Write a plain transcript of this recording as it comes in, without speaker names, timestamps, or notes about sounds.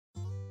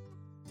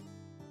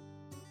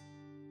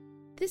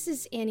This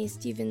is Annie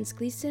Stevens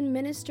Gleason,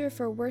 Minister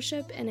for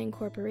Worship and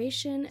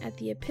Incorporation at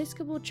the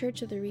Episcopal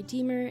Church of the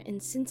Redeemer in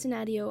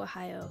Cincinnati,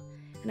 Ohio,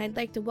 and I'd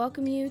like to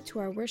welcome you to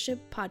our worship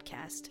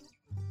podcast.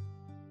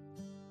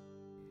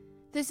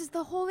 This is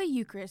the Holy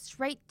Eucharist,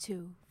 Rite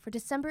 2, for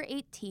December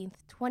 18th,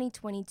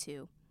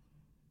 2022.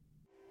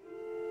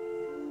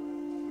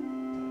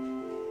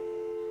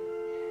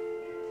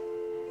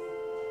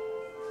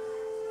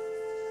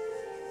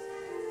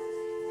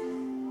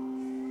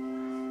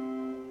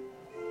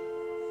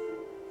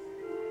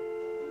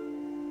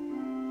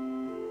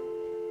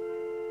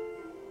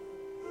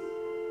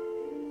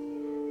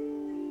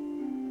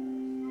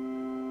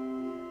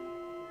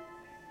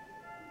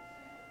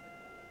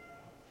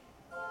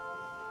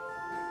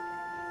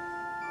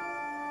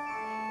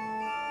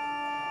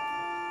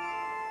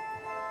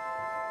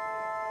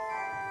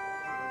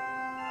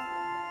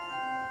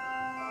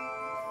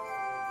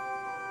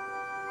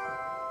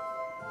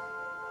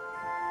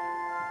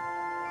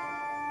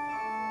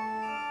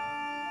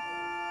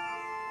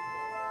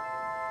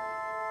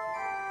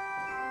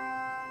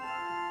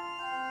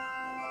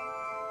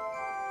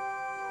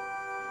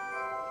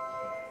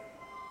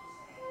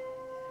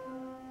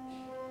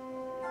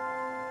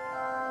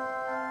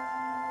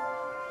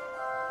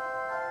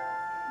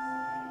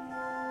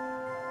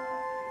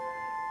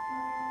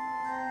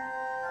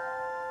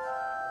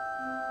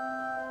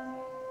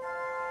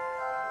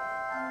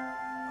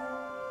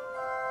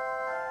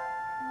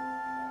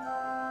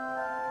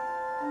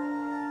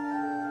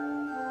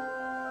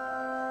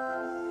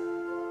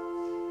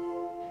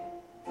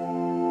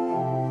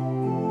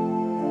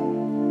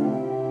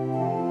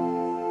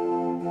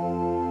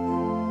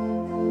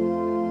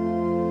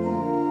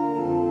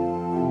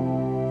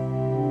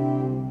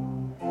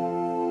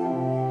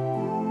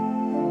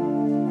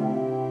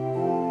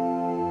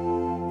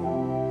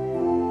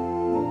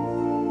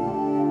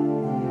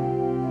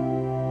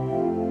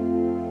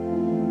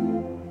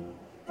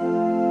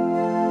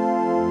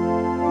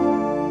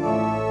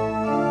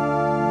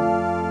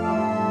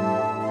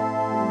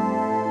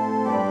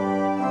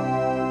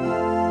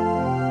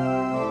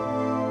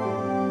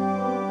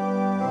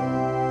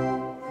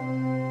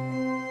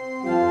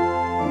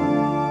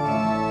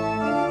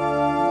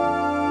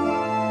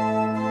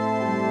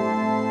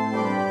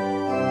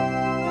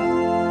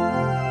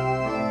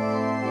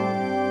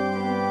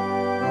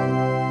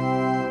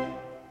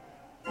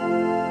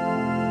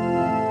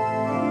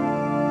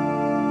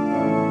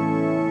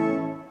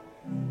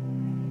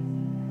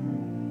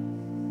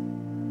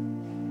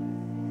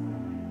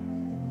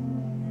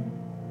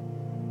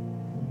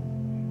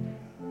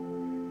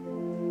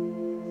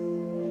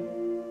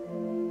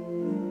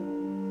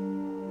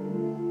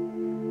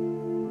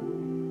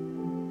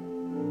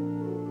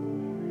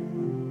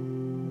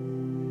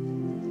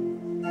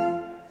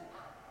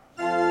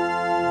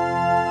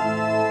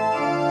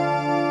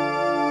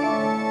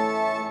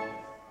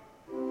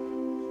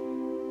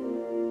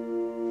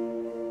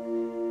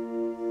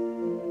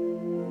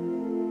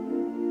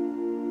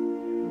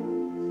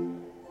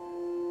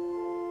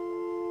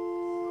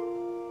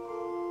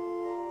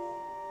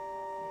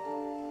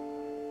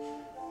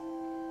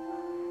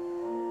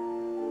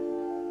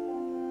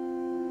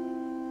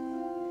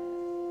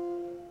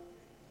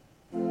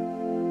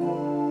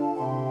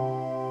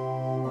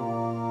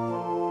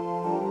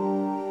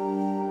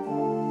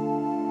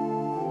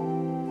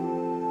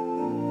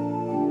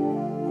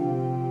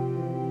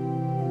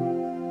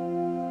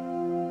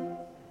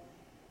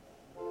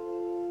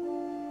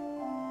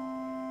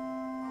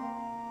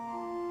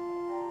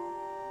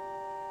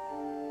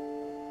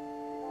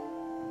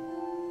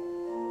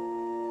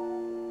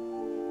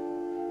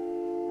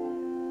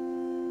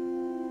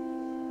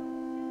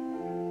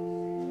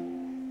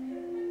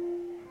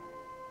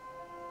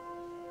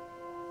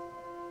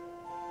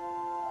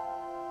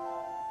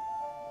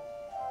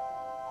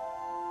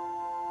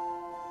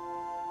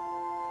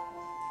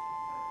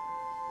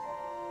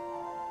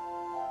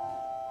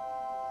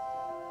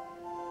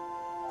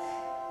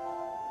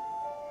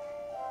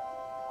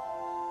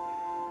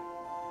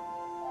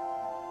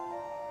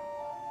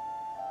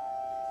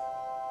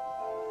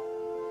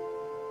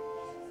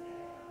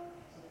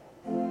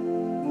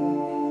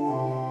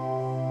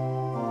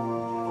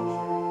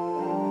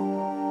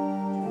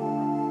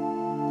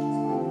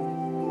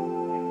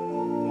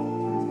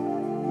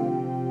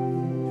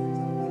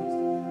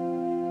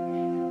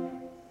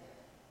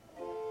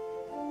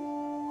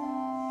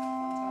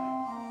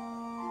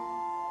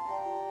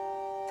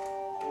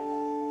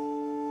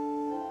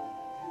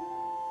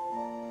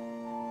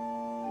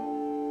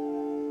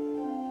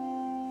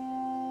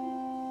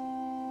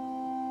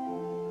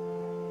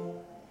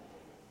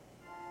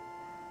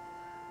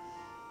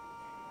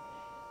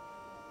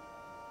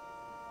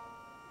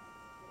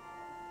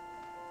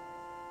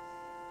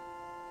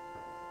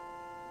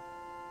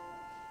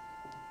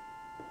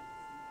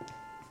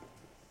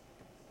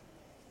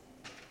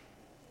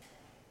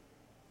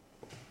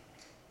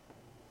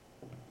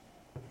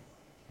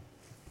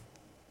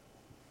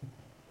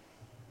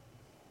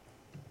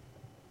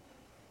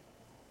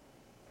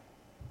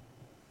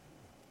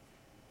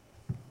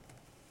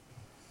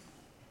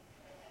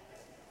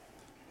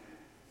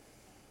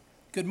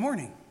 Good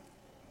morning.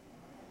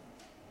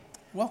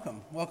 Welcome.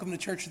 Welcome to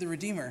Church of the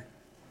Redeemer.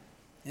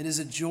 It is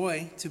a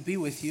joy to be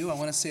with you. I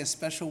want to say a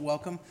special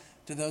welcome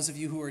to those of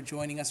you who are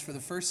joining us for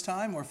the first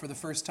time or for the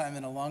first time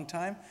in a long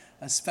time.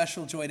 A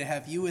special joy to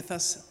have you with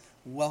us.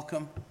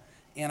 Welcome.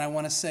 And I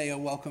want to say a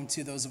welcome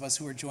to those of us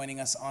who are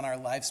joining us on our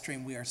live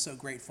stream. We are so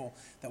grateful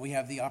that we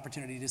have the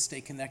opportunity to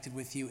stay connected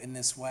with you in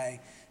this way.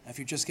 If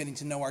you're just getting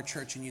to know our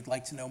church and you'd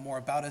like to know more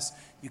about us,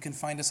 you can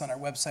find us on our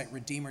website,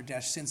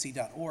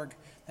 redeemer-cincy.org.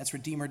 That's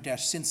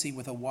redeemer-cincy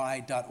with a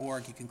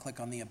y.org. You can click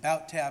on the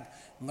About tab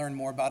and learn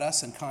more about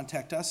us and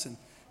contact us and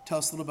tell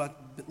us a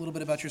little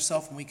bit about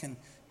yourself, and we can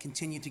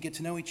continue to get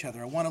to know each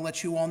other. I want to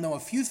let you all know a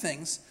few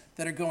things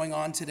that are going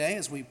on today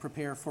as we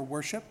prepare for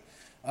worship.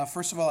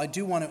 First of all, I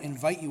do want to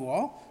invite you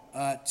all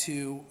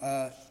to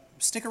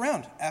stick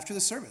around after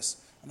the service.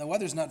 And the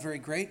weather's not very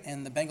great,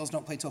 and the Bengals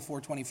don't play till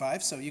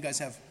 4:25, so you guys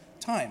have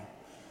time.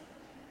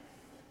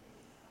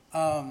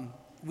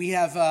 We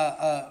have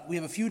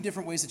a few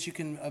different ways that you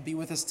can be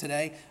with us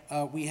today.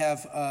 We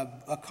have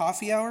a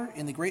coffee hour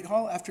in the Great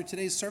Hall after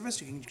today's service.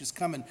 You can just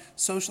come and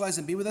socialize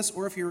and be with us.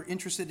 Or if you're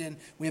interested in,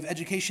 we have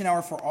education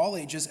hour for all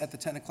ages at the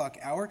 10 o'clock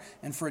hour.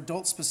 And for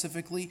adults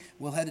specifically,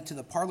 we'll head to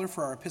the parlor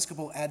for our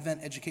Episcopal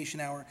Advent education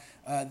hour.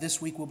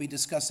 This week we'll be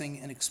discussing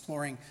and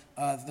exploring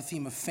the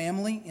theme of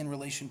family in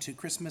relation to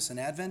Christmas and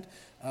Advent.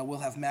 We'll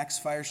have Max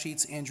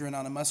Firesheets, Andrew and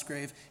Anna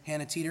Musgrave,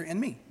 Hannah Teeter, and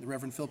me, the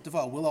Reverend Philip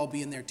Duvall. We'll all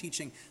be in there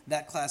teaching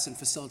that class and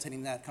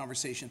facilitating that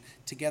conversation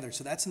together.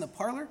 So that's in the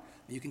parlor.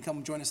 You can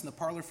come join us in the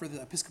parlor for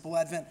the Episcopal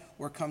Advent,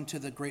 or come to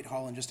the Great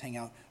Hall and just hang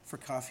out for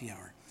coffee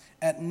hour.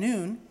 At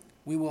noon,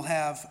 we will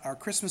have our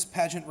Christmas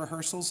pageant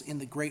rehearsals in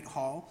the Great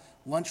Hall.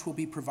 Lunch will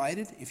be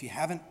provided. If you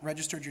haven't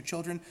registered your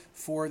children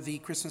for the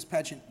Christmas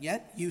pageant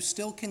yet, you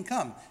still can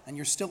come, and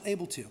you're still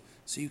able to.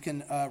 So you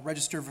can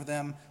register for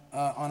them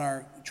on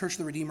our Church of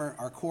the Redeemer,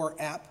 our core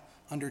app,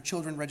 under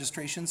children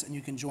registrations, and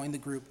you can join the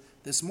group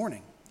this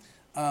morning.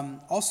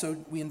 Also,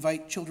 we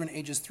invite children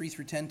ages 3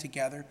 through 10 to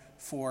gather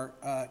for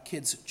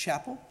Kids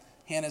Chapel.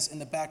 Hannah's in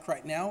the back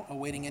right now,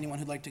 awaiting anyone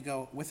who'd like to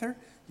go with her.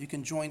 You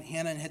can join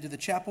Hannah and head to the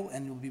chapel,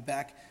 and we'll be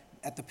back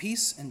at the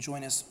Peace and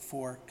join us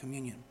for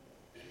communion.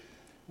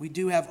 We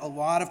do have a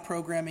lot of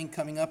programming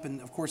coming up, and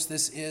of course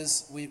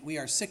we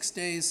are 7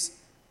 days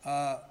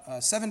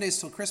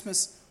till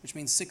Christmas, which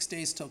means 6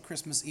 days till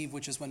Christmas Eve,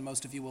 which is when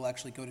most of you will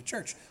actually go to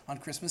church on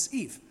Christmas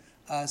Eve.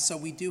 So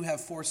we do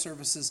have 4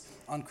 services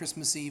on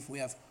Christmas Eve. We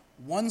have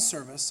one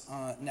service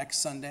next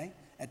Sunday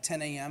at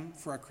 10 a.m.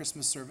 for our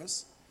Christmas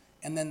service.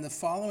 And then the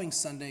following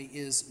Sunday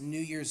is New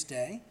Year's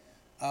Day.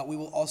 We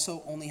will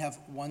also only have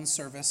one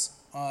service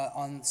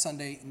on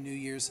Sunday, New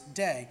Year's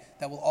Day,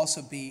 that will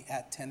also be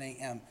at 10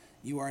 a.m.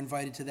 You are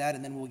invited to that,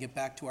 and then we'll get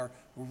back to our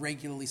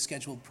regularly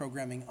scheduled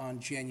programming on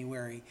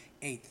January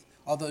 8th.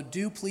 Although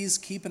do please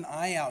keep an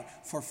eye out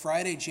for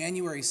Friday,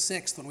 January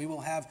 6th, when we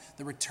will have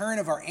the return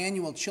of our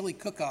annual chili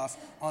cook-off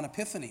on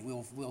Epiphany.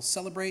 We'll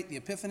celebrate the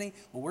Epiphany,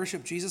 we'll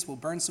worship Jesus, we'll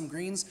burn some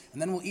greens,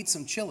 and then we'll eat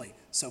some chili.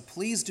 So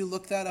please do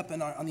look that up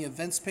on the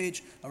events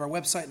page of our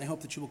website, and I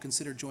hope that you will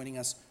consider joining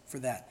us for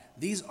that.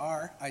 These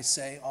are, I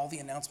say, all the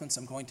announcements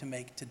I'm going to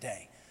make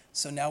today.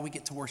 So now we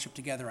get to worship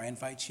together. I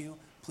invite you,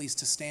 please,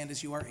 to stand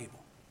as you are able.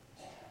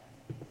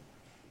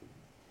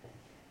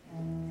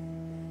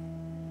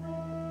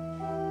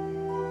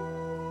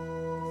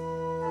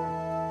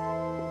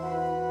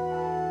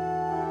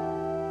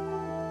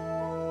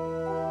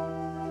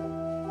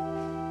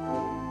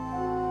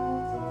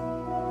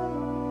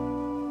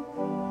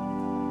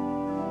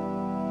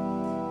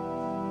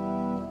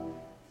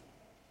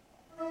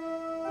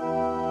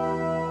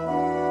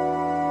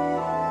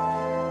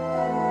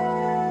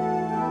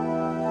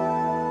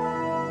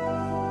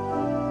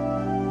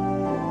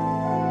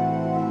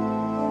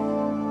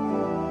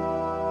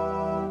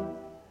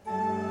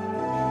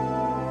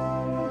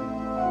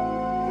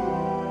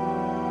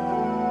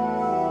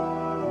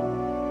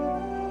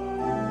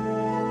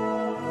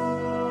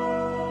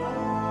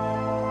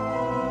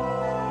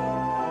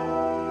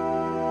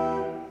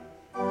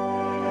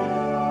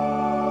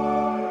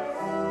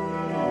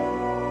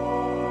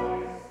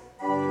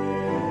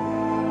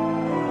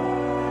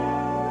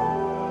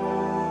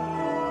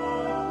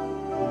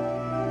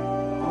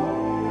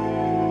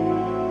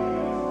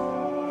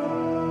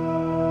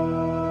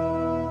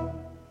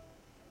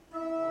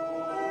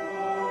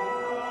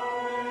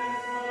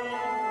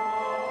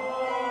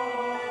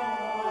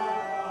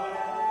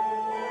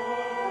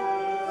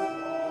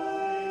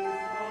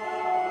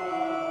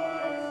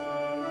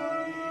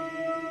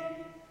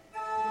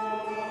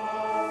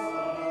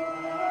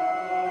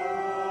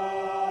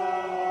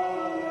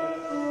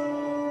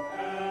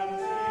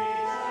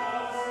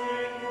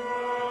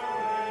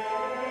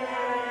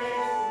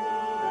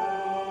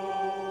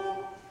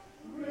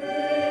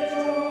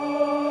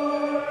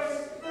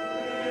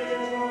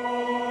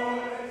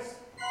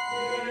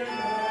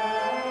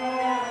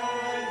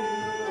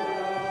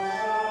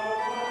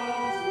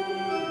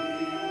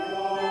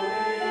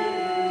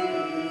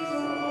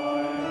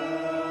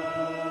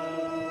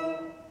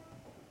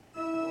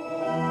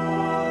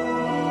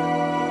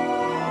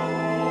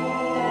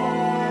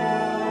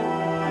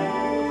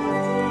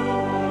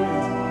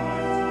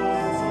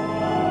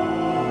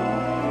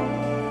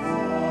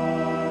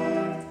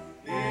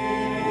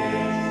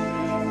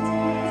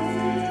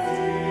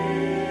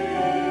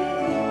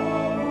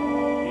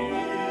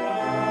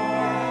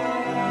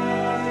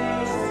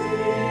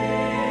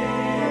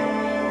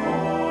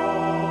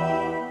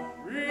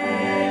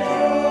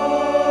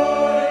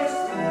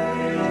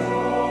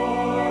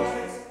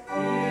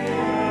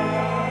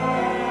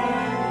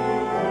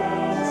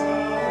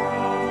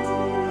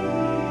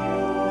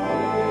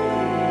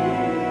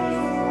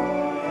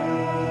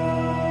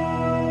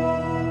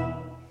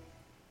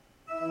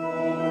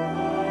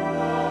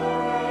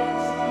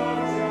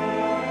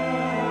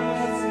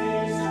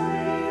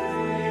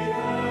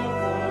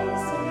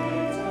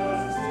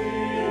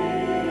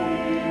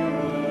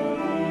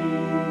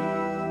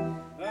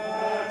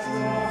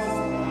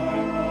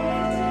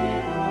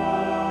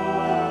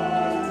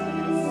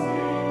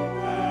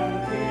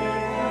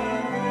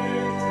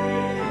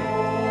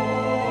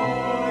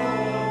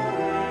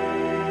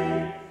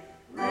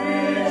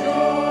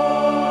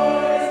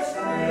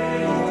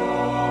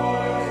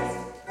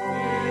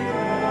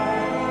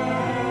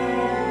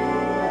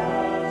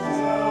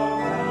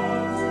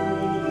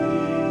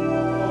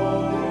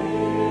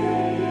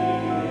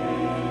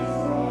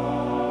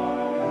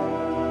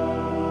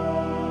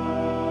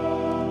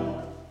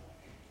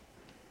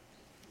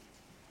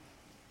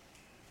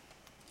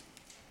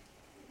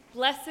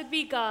 Blessed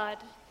be God,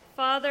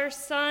 Father,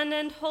 Son,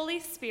 and Holy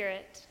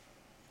Spirit.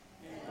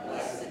 And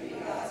blessed be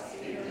God's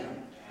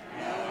kingdom,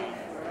 now and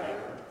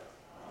forever.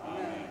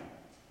 Amen.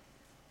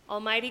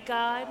 Almighty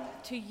God,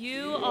 to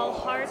you all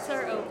hearts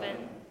are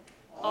open,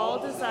 all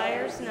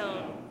desires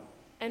known,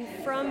 and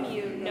from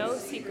you no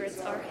secrets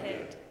are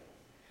hid.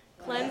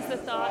 Cleanse the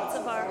thoughts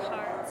of our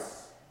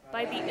hearts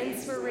by the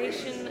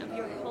inspiration of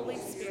your Holy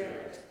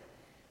Spirit,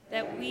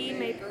 that we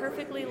may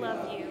perfectly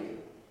love you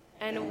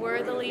and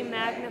worthily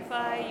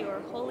magnify your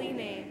holy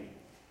name,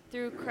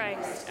 through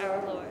Christ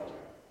our Lord.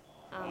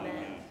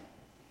 Amen.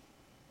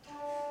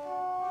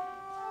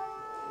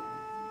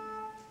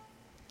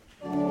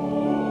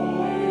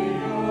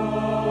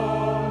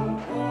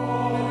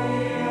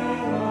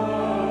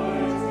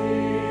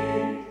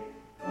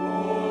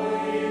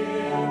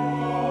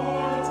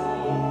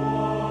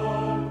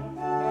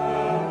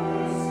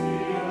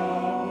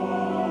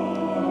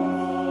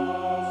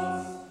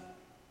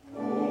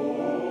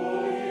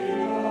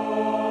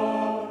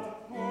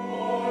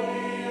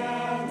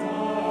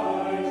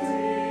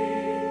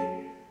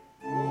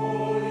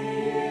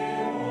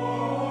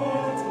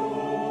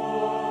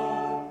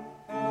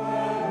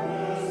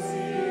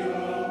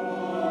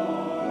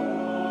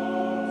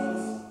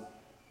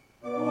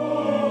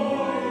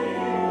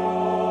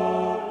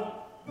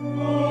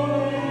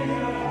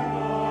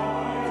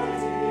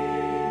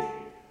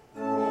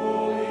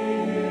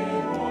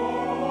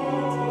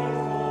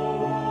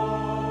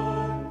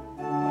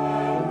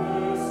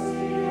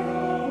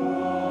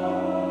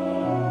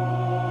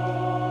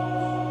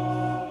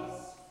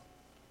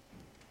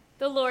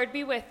 The Lord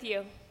be with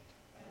you.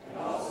 And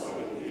also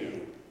with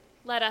you.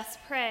 Let us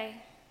pray.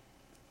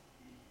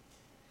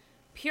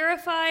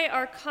 Purify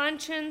our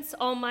conscience,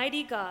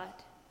 Almighty God,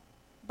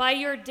 by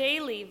your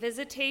daily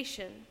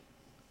visitation,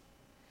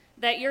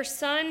 that your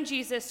Son,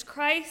 Jesus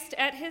Christ,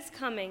 at his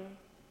coming,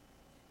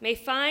 may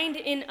find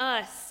in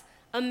us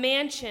a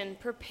mansion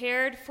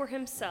prepared for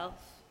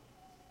himself,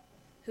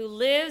 who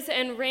lives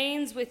and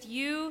reigns with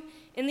you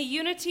in the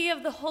unity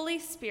of the Holy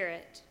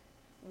Spirit,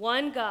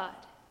 one God,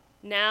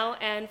 now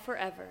and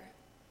forever.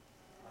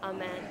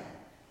 Amen.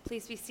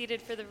 Please be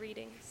seated for the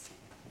readings.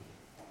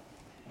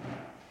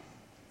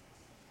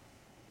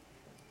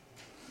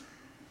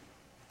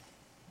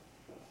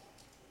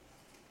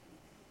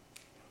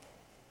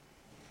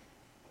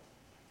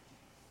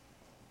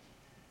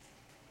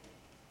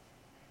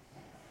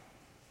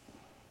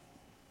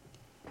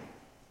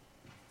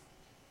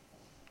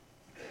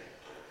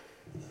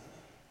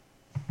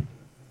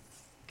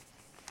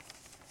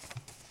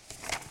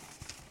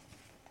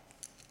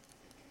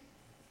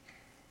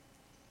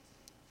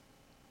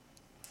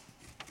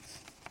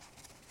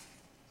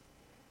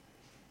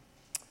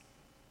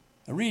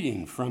 A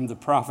reading from the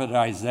prophet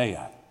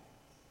Isaiah.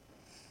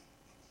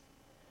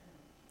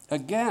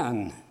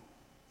 Again,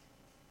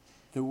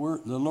 the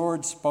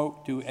Lord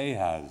spoke to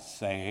Ahaz,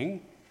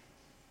 saying,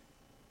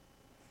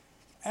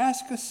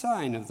 "Ask a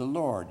sign of the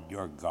Lord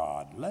your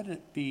God. Let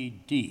it be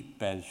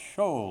deep as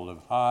Sheol,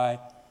 high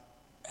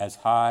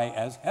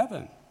as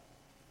heaven."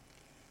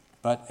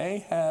 But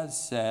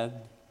Ahaz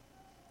said,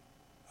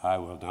 "I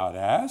will not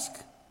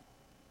ask,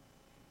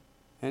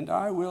 and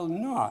I will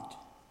not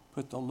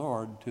put the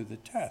Lord to the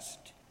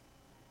test."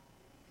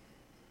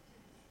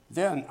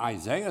 Then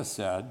Isaiah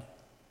said,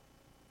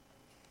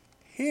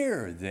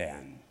 "Hear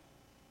then,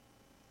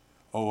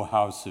 O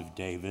house of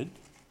David,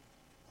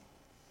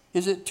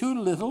 is it too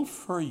little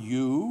for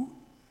you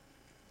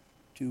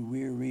to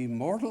weary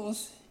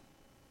mortals,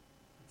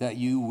 that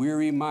you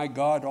weary my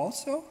God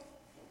also?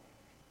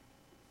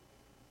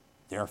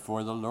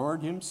 Therefore the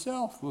Lord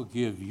himself will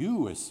give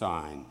you a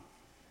sign.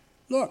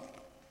 Look,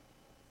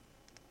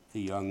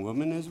 the young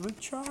woman is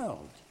with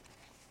child,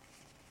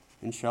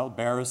 and shall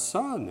bear a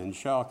son, and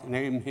shall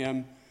name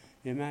him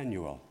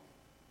Emmanuel.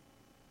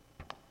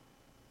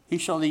 He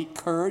shall eat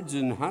curds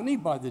and honey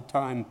by the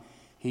time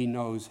he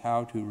knows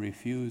how to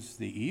refuse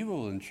the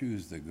evil and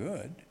choose the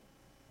good.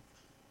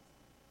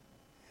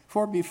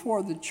 For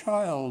before the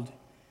child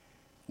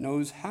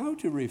knows how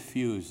to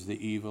refuse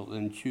the evil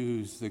and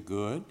choose the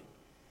good,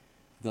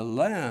 the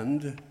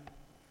land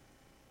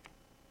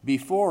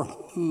before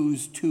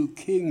whose 2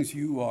 kings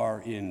you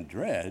are in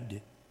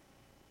dread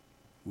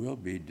will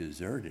be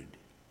deserted."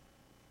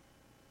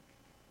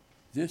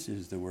 This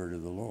is the word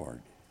of the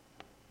Lord.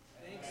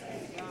 Thanks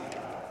be to God.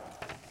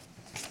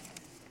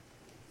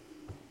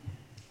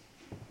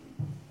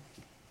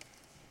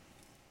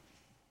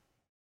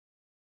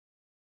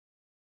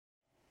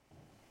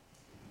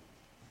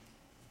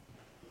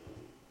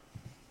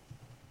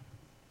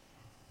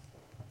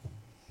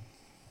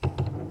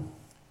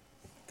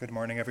 Good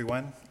morning,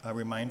 everyone. A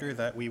reminder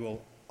that we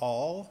will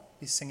all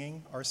be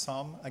singing our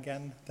psalm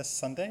again this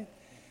Sunday.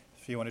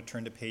 If you want to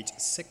turn to page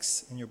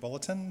 6 in your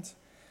bulletin.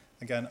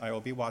 Again, I will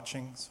be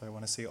watching, so I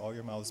want to see all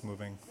your mouths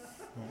moving.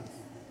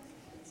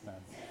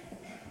 Stand.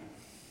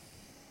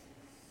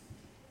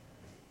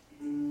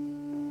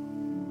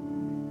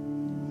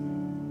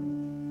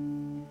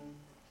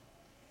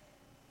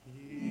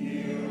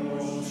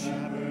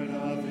 Shepherd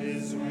of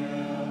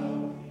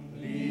Israel,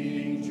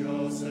 leading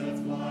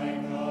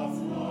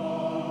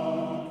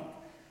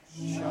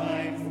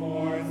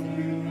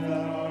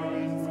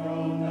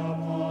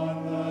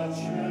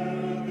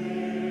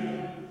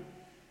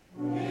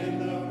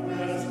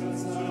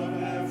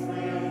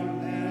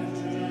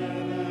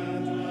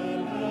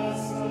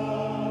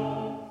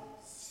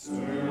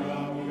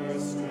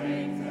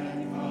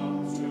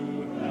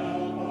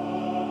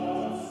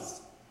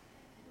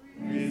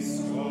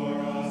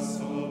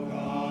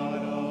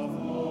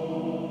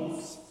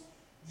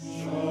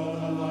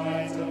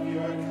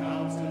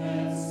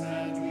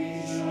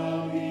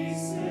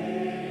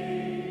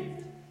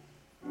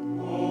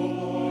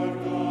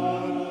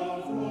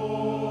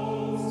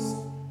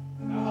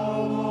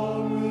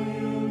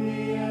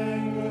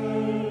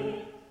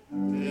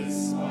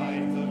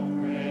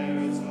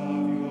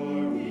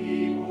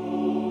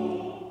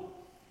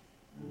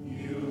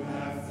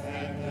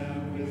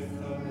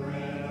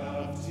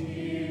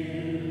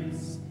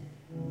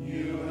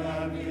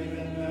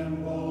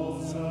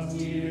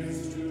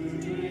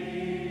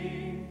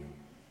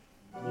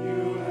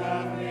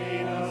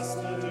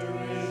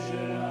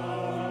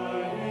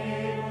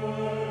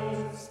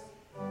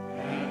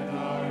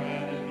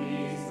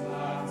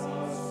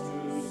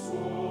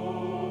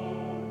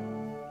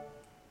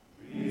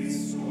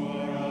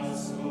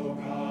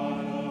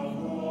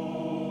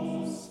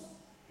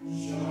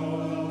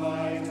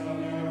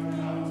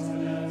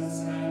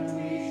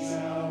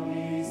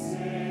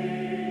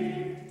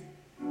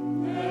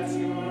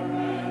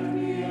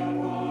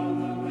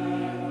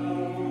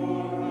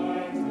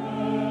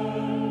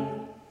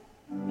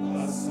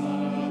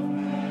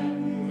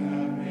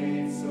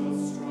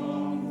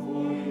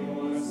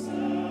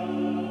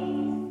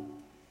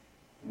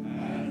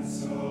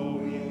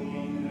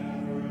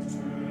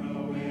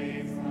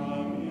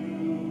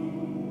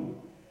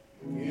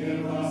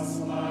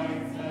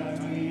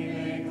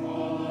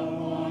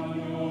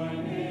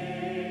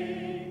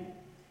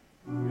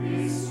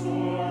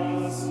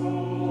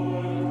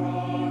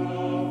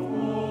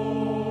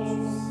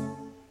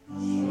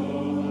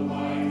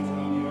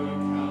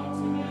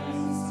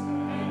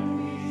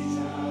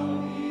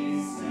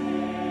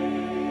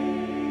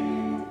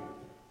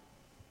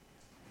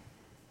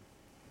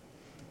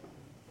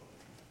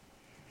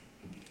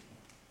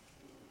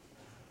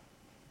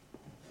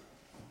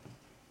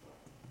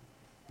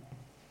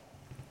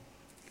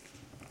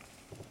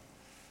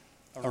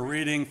A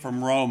reading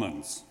from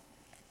Romans.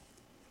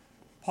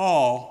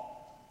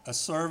 Paul, a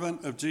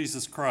servant of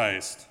Jesus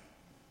Christ,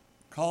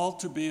 called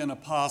to be an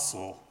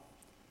apostle,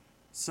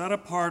 set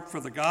apart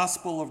for the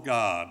gospel of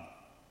God,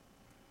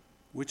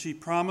 which he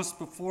promised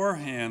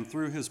beforehand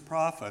through his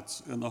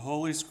prophets in the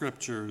Holy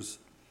Scriptures,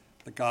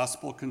 the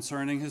gospel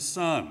concerning his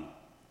Son,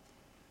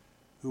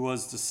 who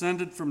was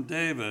descended from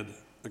David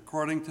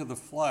according to the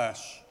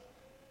flesh,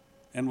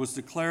 and was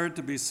declared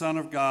to be Son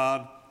of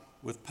God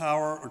with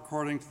power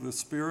according to the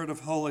Spirit of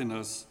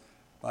holiness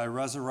by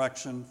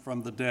resurrection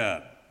from the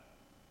dead.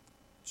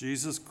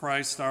 Jesus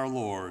Christ our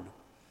Lord,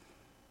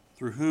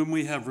 through whom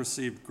we have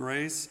received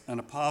grace and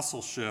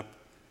apostleship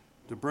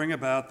to bring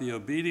about the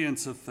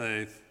obedience of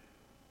faith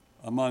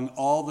among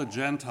all the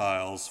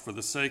Gentiles for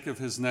the sake of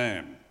his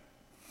name,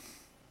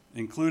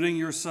 including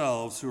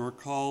yourselves who are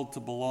called to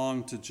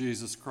belong to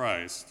Jesus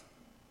Christ.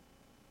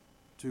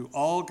 To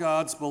all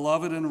God's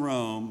beloved in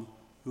Rome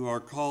who are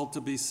called to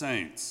be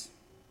saints,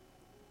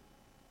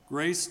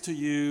 grace to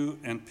you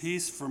and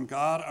peace from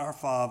God our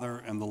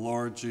Father and the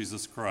Lord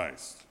Jesus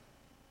Christ.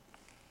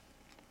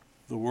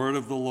 The word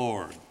of the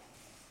Lord.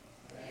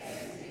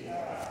 Thanks be to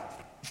God.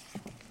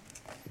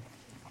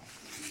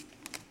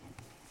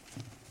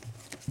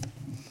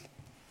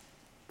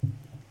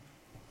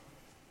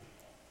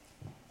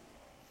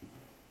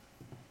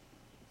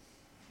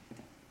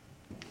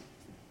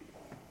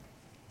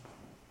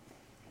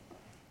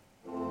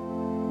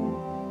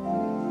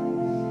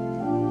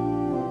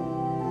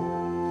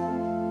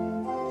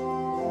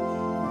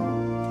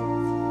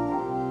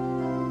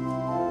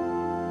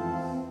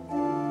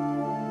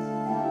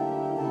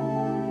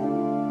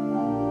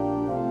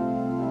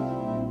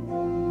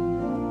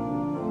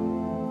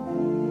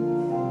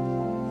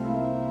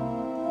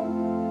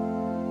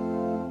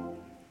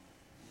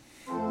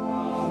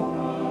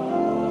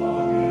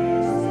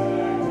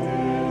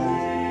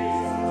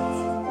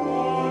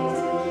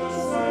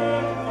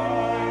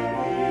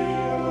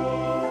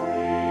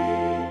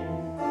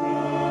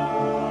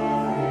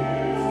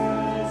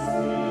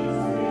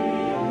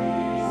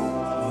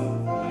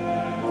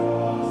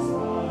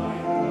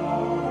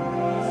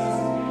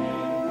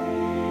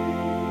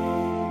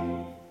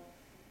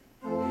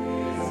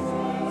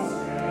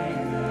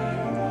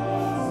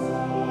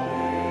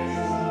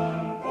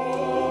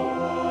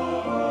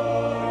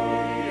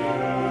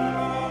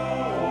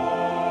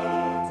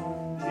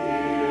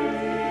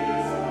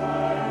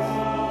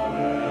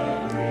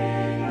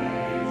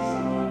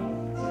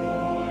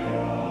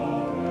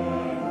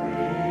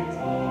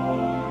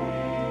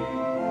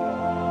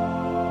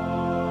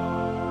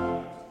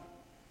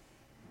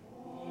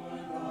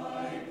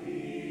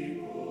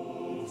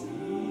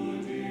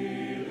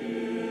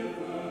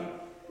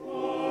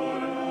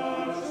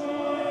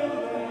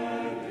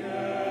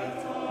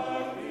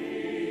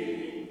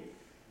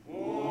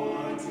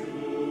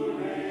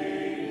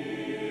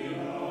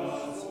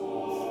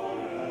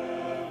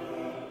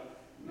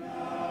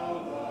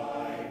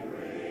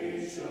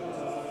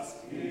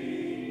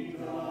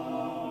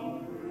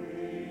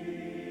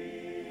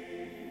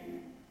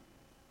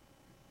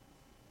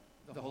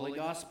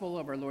 Gospel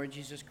of our Lord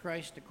Jesus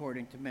Christ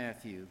according to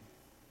Matthew.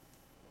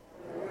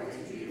 Glory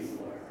to you,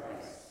 Lord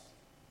Christ.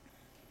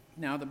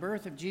 Now the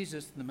birth of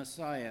Jesus the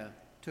Messiah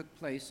took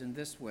place in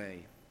this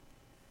way.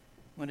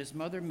 When his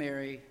mother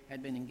Mary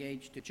had been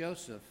engaged to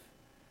Joseph,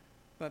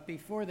 but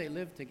before they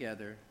lived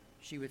together,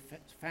 she was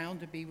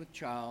found to be with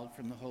child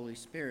from the Holy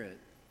Spirit.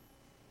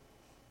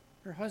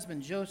 Her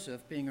husband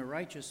Joseph, being a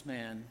righteous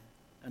man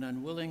and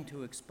unwilling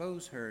to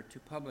expose her to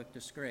public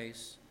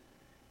disgrace,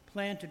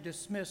 planned to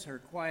dismiss her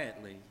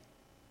quietly.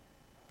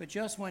 But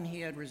just when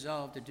he had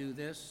resolved to do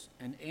this,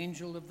 an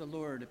angel of the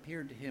Lord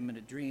appeared to him in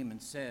a dream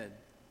and said,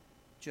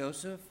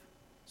 "Joseph,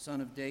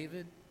 son of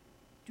David,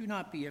 do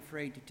not be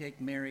afraid to take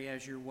Mary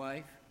as your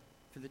wife,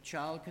 for the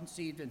child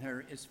conceived in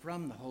her is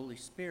from the Holy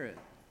Spirit.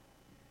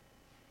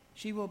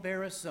 She will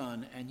bear a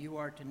son, and you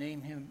are to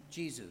name him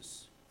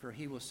Jesus, for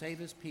he will save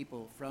his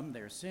people from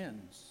their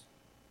sins."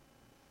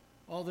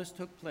 All this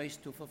took place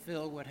to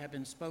fulfill what had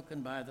been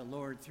spoken by the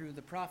Lord through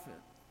the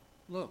prophet.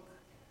 "Look,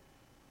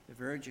 the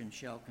virgin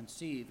shall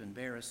conceive and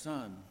bear a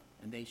son,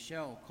 and they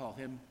shall call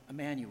him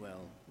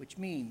Emmanuel," which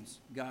means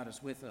God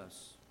is with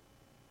us.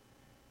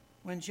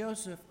 When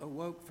Joseph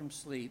awoke from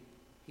sleep,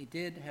 he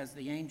did as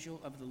the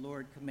angel of the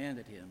Lord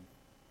commanded him.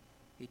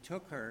 He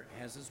took her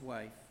as his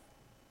wife,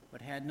 but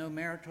had no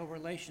marital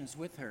relations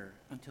with her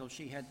until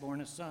she had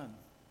borne a son,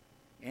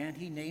 and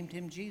he named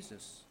him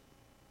Jesus.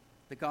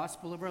 The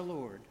Gospel of our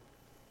Lord.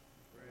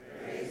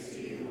 Praise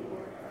to you,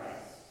 Lord Christ.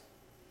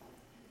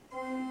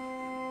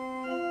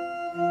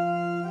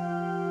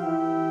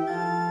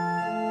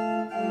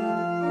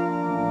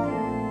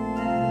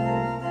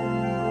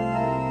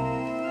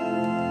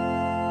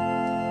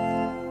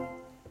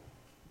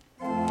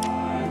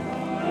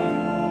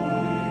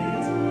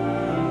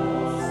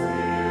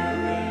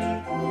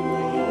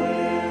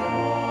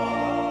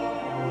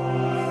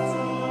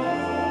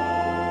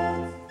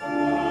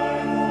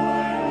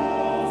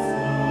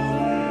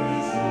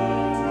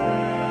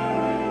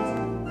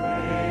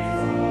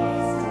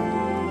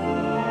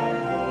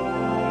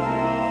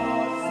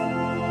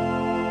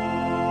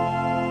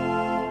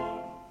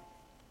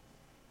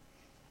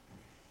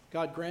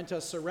 God, grant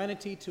us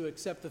serenity to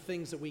accept the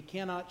things that we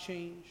cannot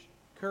change,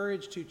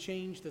 courage to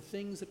change the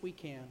things that we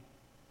can,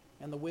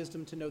 and the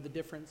wisdom to know the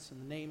difference. In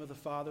the name of the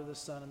Father, the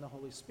Son, and the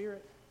Holy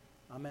Spirit.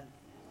 Amen.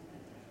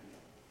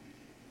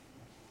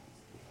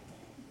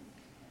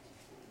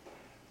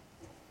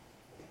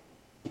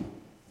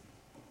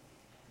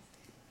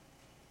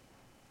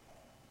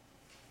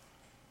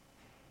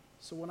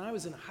 So when I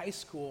was in high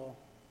school,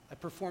 I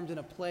performed in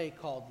a play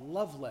called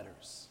Love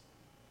Letters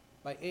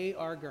by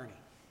A.R. Gurney.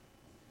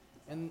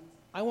 And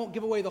I won't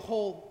give away the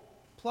whole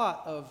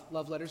plot of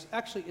Love Letters.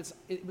 Actually,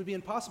 it would be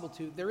impossible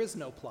to. There is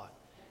no plot.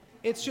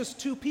 It's just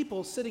two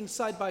people sitting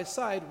side by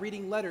side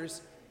reading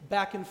letters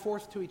back and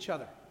forth to each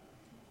other.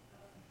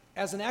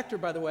 As an actor,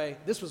 by the way,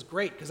 this was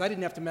great because I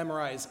didn't have to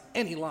memorize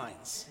any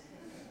lines.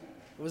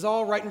 It was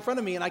all right in front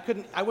of me, and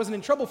I wasn't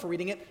in trouble for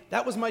reading it.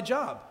 That was my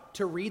job,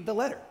 to read the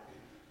letter.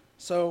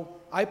 So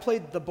I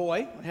played the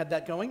boy, I had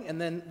that going, and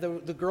then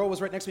the girl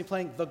was right next to me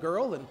playing the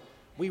girl, and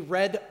we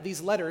read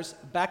these letters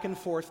back and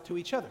forth to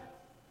each other,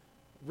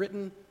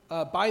 written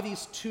by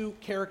these two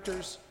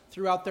characters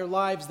throughout their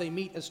lives. They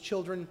meet as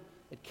children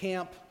at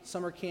camp,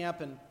 summer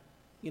camp, and,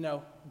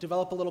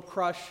 develop a little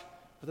crush,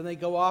 but then they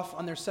go off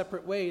on their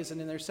separate ways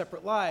and in their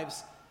separate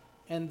lives,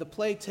 and the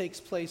play takes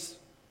place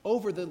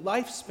over the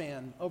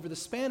lifespan, over the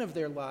span of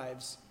their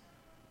lives,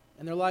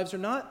 and their lives are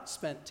not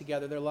spent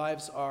together, their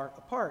lives are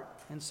apart.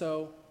 And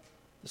so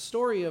the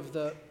story of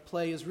the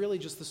play is really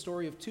just the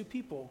story of two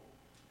people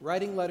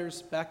writing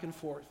letters back and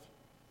forth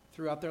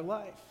throughout their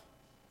life,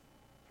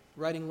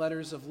 writing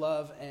letters of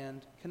love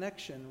and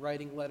connection,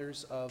 writing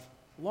letters of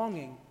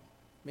longing.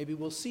 Maybe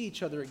we'll see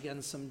each other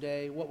again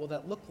someday. What will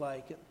that look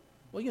like?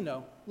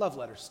 Well, love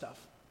letter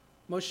stuff.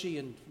 Mushy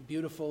and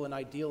beautiful and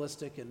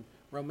idealistic and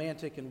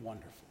romantic and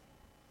wonderful.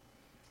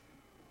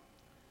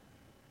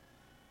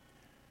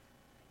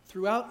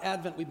 Throughout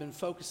Advent, we've been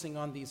focusing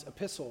on these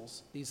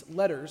epistles, these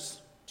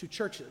letters to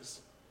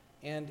churches.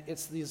 And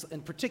it's these,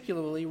 and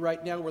particularly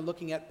right now, we're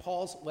looking at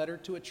Paul's letter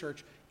to a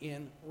church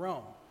in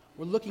Rome.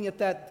 We're looking at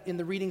that in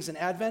the readings in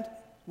Advent.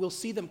 We'll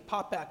see them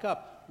pop back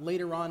up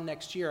later on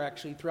next year,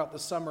 actually, throughout the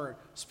summer,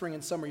 spring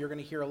and summer. You're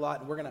going to hear a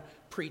lot, and we're going to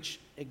preach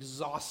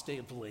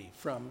exhaustively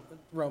from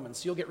Romans,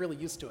 so you'll get really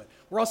used to it.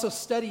 We're also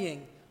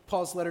studying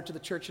Paul's letter to the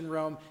church in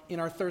Rome in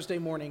our Thursday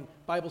morning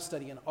Bible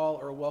study, and all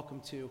are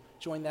welcome to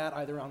join that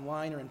either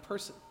online or in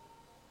person.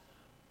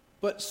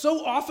 But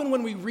so often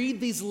when we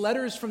read these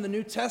letters from the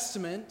New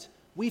Testament,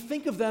 we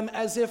think of them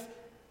as if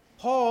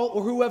Paul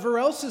or whoever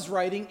else is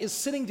writing is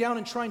sitting down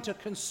and trying to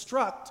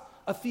construct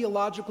a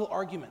theological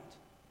argument,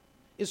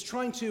 is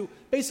trying to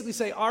basically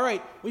say, all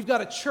right, we've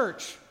got a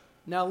church.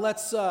 Now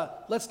let's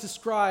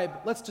describe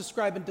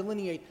and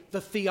delineate the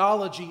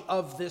theology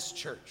of this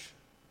church.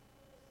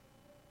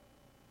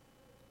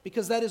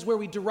 Because that is where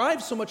we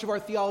derive so much of our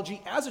theology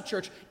as a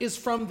church, is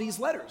from these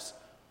letters.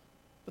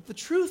 But the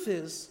truth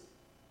is,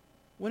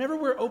 whenever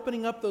we're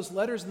opening up those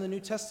letters in the New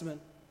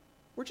Testament,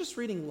 we're just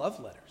reading love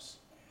letters.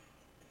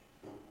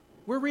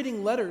 We're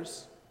reading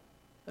letters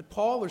that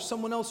Paul or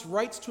someone else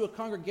writes to a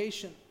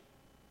congregation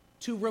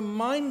to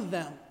remind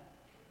them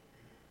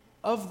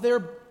of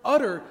their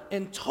utter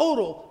and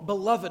total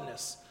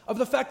belovedness, of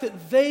the fact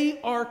that they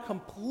are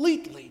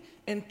completely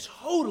and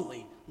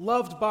totally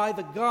loved by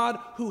the God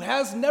who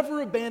has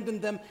never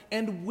abandoned them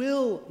and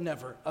will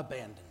never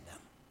abandon them.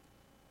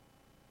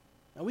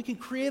 Now, we can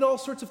create all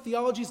sorts of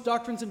theologies,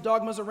 doctrines, and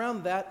dogmas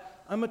around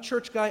that. I'm a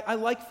church guy. I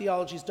like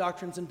theologies,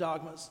 doctrines, and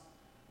dogmas.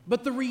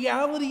 But the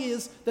reality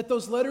is that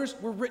those letters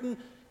were written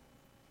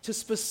to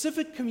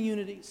specific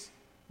communities,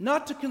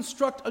 not to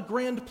construct a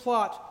grand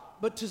plot,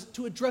 but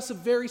to address a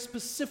very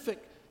specific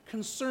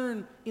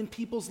concern in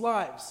people's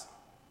lives.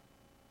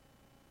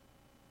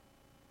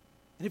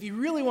 And if you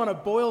really want to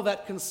boil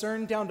that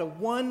concern down to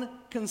one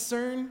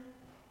concern,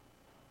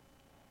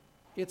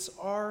 it's,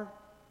 are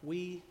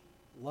we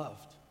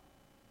loved?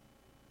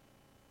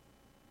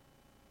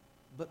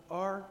 But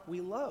are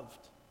we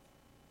loved?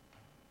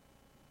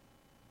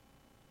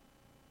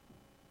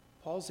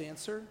 Paul's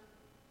answer,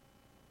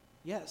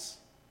 yes.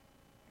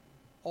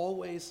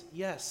 Always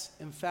yes.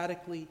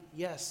 Emphatically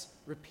yes.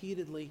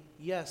 Repeatedly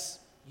yes.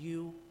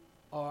 You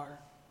are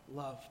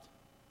loved.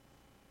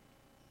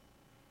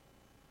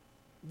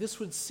 This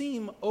would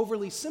seem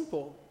overly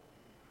simple,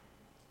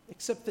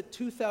 except that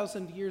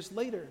 2,000 years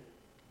later,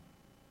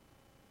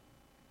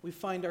 we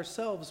find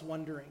ourselves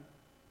wondering,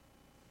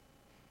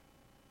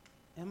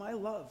 am I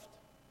loved?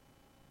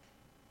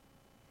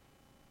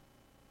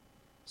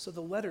 So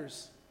the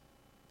letters,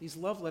 these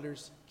love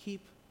letters,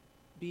 keep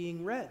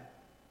being read.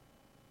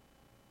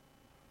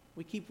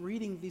 We keep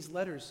reading these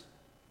letters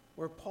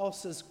where Paul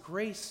says,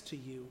 grace to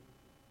you,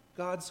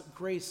 God's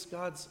grace,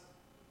 God's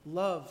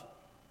love,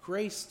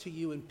 grace to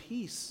you and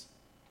peace.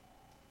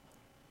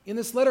 In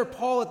this letter,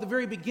 Paul, at the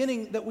very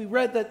beginning that we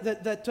read,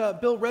 that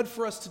Bill read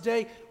for us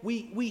today,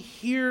 we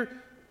hear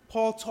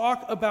Paul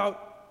talk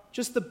about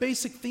just the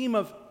basic theme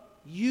of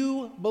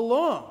you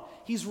belong.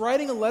 He's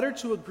writing a letter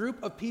to a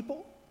group of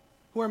people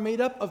who are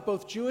made up of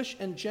both Jewish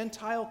and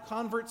Gentile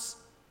converts.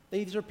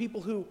 These are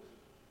people who,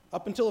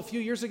 up until a few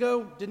years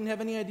ago, didn't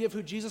have any idea of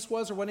who Jesus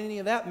was or what any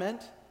of that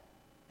meant.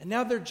 And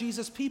now they're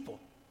Jesus people.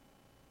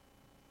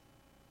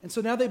 And so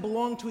now they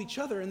belong to each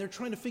other, and they're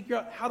trying to figure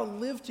out how to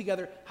live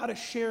together, how to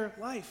share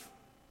life.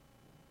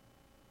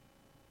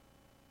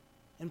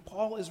 And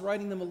Paul is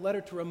writing them a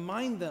letter to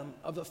remind them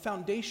of the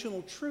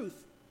foundational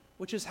truth,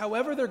 which is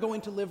however they're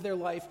going to live their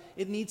life,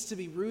 it needs to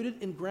be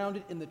rooted and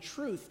grounded in the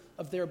truth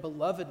of their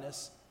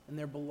belovedness and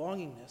their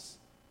belongingness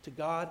to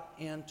God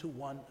and to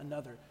one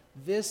another.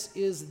 This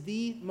is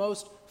the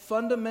most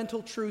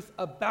fundamental truth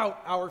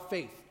about our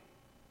faith.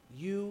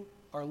 You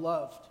are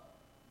loved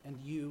and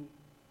you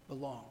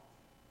belong.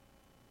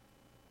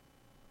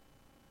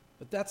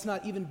 But that's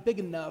not even big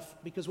enough,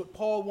 because what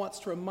Paul wants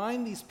to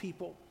remind these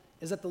people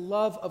is that the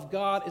love of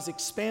God is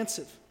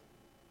expansive.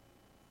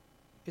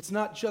 It's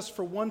not just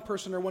for one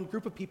person or one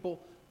group of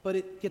people, but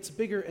it gets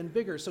bigger and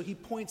bigger. So he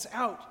points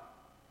out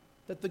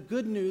that the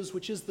good news,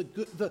 which is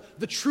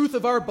the truth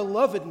of our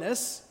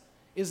belovedness,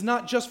 is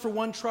not just for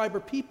one tribe or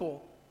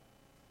people.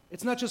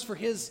 It's not just for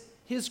his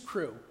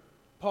crew.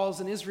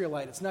 Paul's an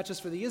Israelite. It's not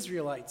just for the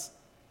Israelites,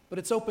 but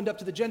it's opened up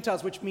to the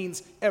Gentiles, which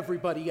means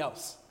everybody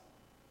else.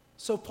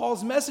 So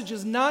Paul's message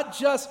is not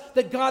just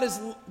that God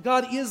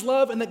is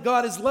love and that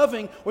God is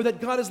loving, or that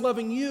God is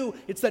loving you.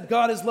 It's that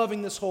God is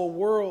loving this whole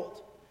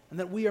world, and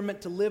that we are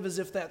meant to live as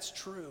if that's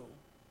true.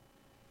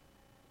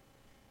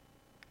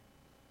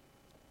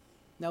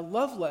 Now,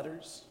 love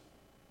letters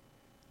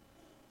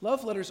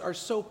are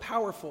so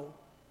powerful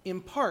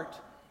in part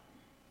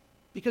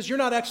because you're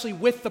not actually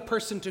with the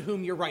person to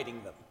whom you're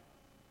writing them.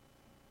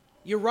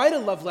 You write a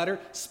love letter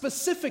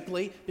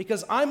specifically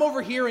because I'm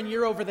over here and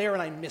you're over there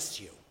and I miss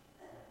you.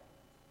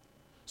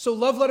 So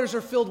love letters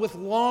are filled with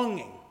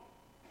longing.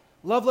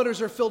 Love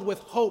letters are filled with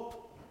hope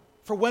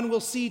for when we'll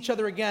see each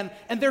other again.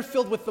 And they're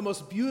filled with the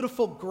most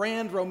beautiful,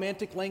 grand,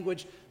 romantic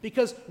language,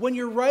 because when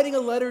you're writing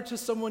a letter to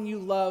someone you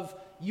love,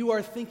 you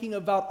are thinking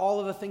about all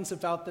of the things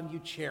about them you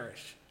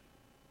cherish.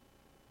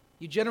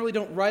 You generally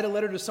don't write a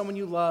letter to someone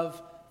you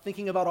love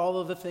thinking about all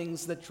of the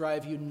things that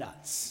drive you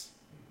nuts.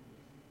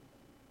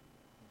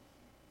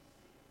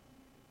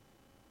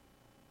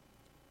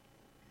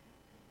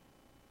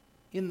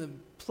 In the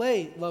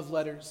play Love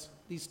Letters,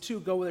 these two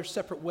go their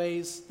separate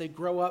ways. They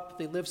grow up,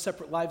 they live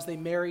separate lives, they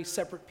marry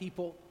separate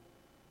people.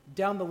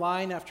 Down the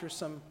line, after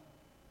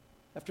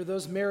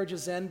those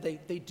marriages end,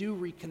 they do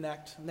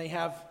reconnect, and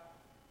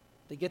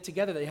they get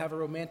together, they have a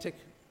romantic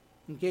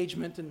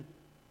engagement, and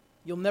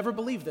you'll never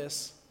believe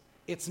this,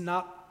 it's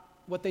not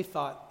what they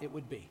thought it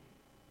would be.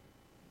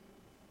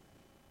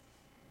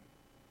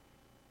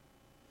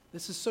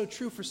 This is so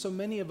true for so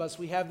many of us.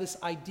 We have this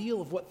ideal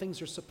of what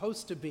things are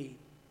supposed to be.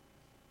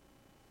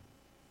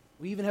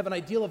 We even have an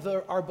ideal of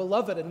our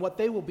beloved and what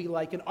they will be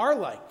like and are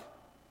like.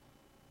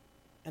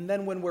 And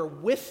then when we're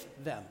with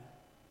them,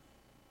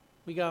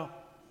 we go,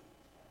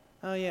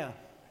 oh yeah,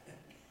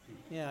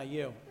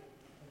 you.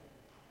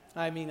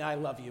 I mean, I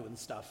love you and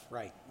stuff,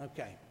 right,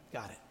 okay,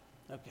 got it,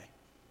 okay.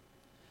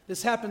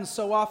 This happens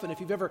so often.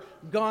 If you've ever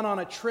gone on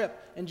a trip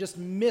and just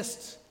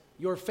missed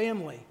your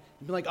family,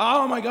 you'd be like,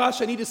 oh my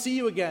gosh, I need to see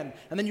you again.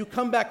 And then you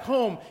come back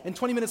home, and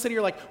 20 minutes later,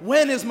 you're like,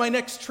 when is my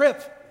next trip?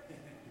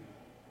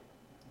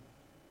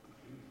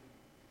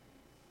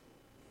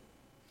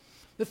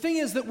 The thing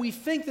is that we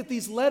think that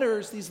these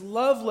letters, these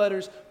love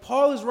letters,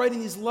 Paul is writing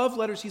these love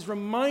letters, he's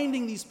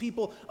reminding these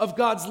people of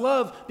God's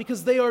love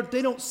because they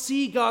don't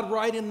see God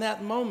right in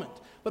that moment.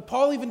 But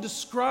Paul even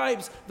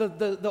describes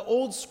the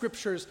old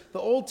scriptures, the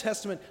Old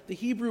Testament, the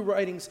Hebrew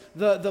writings,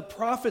 the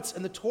prophets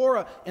and the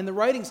Torah and the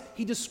writings.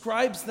 He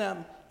describes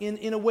them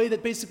in a way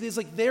that basically is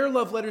like their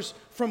love letters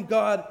from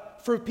God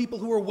for people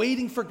who are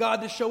waiting for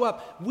God to show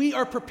up. We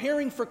are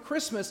preparing for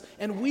Christmas,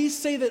 and we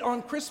say that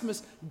on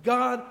Christmas,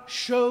 God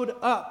showed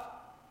up.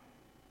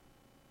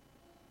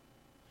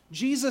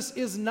 Jesus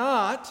is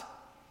not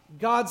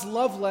God's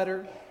love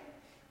letter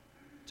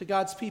to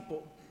God's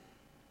people.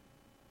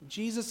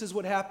 Jesus is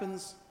what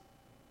happens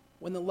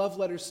when the love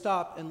letters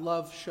stop and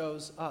love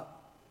shows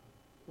up.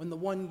 When the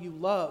one you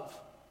love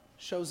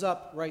shows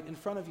up right in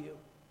front of you.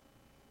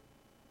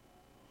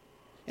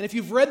 And if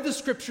you've read the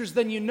scriptures,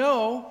 then you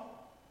know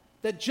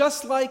that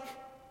just like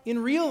in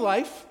real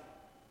life,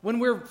 when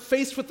we're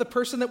faced with the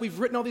person that we've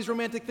written all these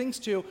romantic things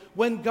to,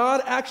 when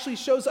God actually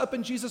shows up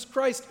in Jesus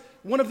Christ,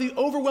 one of the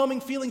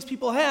overwhelming feelings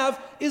people have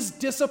is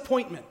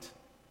disappointment.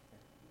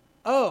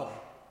 Oh,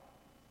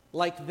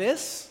 like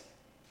this?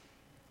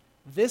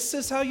 This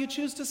is how you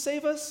choose to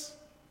save us?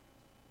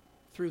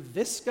 Through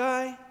this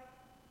guy?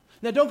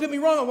 Now, don't get me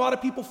wrong, a lot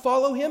of people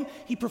follow him.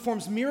 He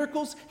performs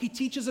miracles. He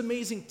teaches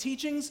amazing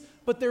teachings.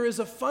 But there is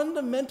a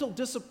fundamental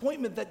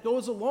disappointment that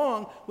goes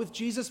along with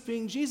Jesus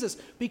being Jesus.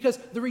 Because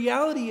the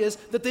reality is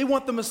that they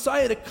want the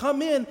Messiah to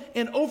come in,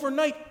 and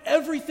overnight,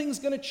 everything's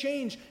going to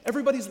change.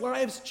 Everybody's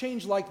lives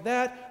change like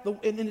that.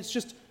 And it's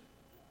just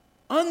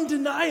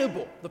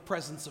undeniable, the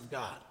presence of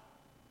God.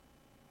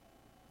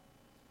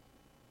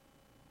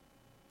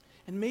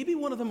 And maybe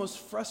one of the most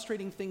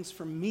frustrating things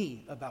for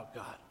me about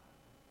God,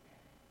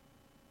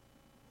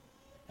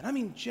 and I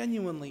mean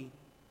genuinely,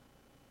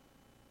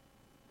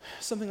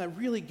 something I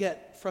really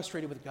get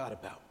frustrated with God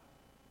about,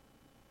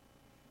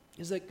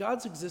 is that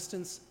God's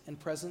existence and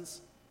presence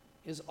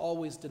is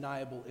always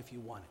deniable if you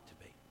want it to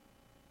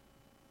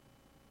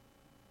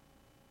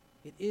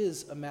be. It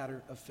is a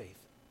matter of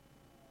faith.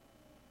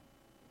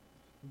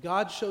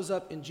 God shows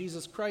up in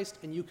Jesus Christ,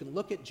 and you can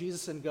look at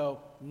Jesus and go,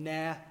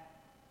 nah,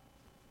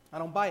 I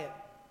don't buy it.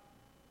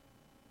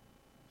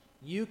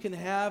 You can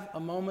have a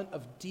moment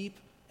of deep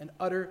and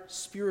utter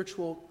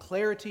spiritual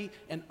clarity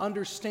and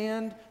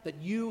understand that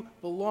you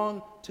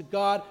belong to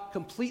God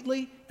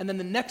completely, and then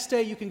the next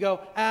day you can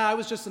go, I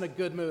was just in a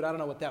good mood. I don't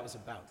know what that was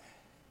about.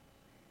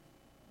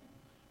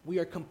 We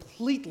are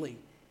completely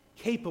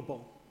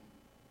capable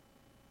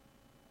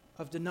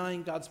of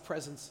denying God's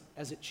presence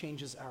as it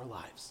changes our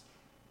lives.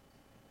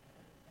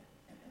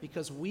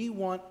 Because we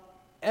want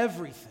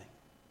everything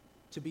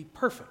to be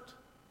perfect.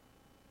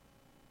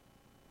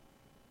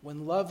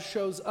 When love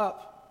shows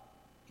up,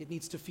 it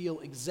needs to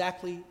feel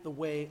exactly the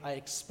way I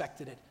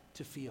expected it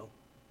to feel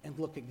and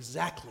look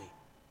exactly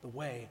the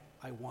way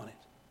I want it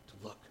to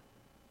look.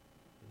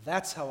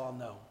 That's how I'll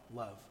know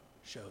love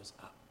shows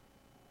up.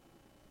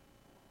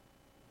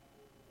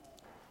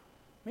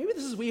 Maybe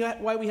this is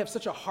why we have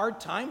such a hard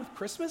time with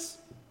Christmas.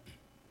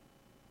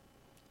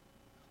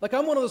 Like,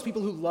 I'm one of those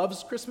people who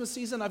loves Christmas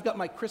season. I've got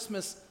my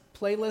Christmas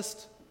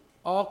playlist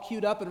all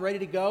queued up and ready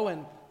to go,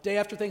 and day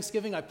after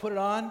Thanksgiving I put it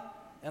on,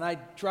 and I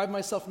drive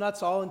myself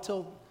nuts all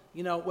until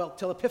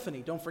till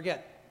Epiphany. Don't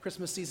forget,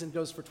 Christmas season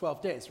goes for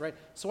 12 days, right?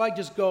 So I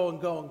just go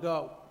and go and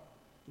go.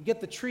 And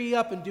get the tree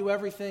up and do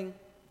everything.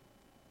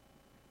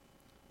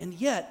 And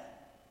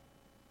yet,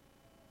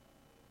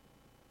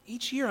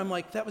 each year I'm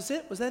like, that was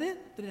it? Was that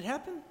it? Did it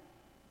happen?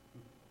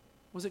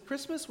 Was it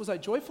Christmas? Was I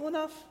joyful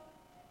enough?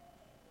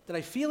 Did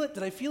I feel it?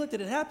 Did I feel it?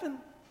 Did it happen?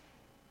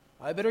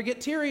 I better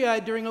get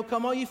teary-eyed during O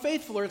Come All Ye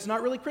Faithful, or it's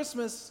not really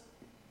Christmas.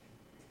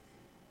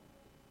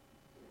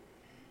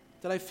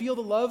 Did I feel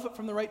the love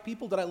from the right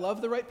people? Did I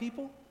love the right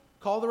people?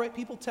 Call the right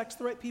people? Text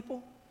the right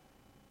people?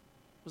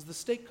 Was the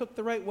steak cooked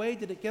the right way?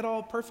 Did it get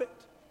all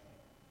perfect?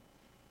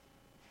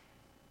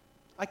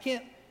 I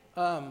can't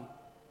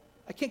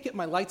get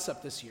my lights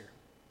up this year.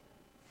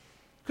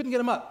 Couldn't get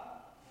them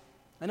up.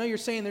 I know you're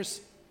saying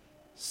there's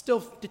still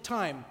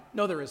time.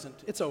 No, there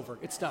isn't. It's over.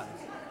 It's done.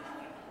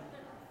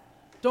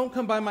 Don't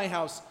come by my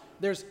house.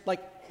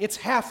 It's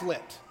half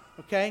lit,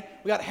 okay?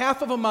 We got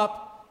half of them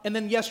up. And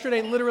then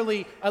yesterday,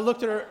 literally, I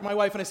looked at my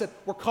wife and I said,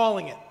 we're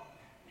calling it.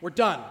 We're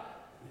done.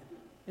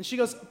 And she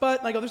goes, but?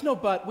 And I go, there's no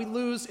but. We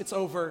lose. It's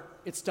over.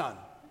 It's done.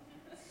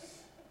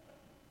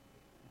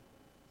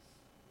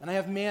 And I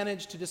have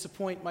managed to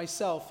disappoint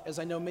myself, as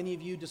I know many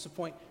of you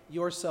disappoint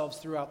yourselves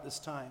throughout this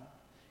time.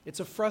 It's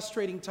a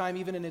frustrating time,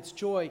 even in its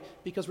joy,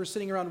 because we're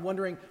sitting around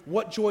wondering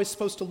what joy is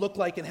supposed to look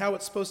like and how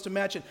it's supposed to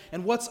match it,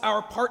 and what's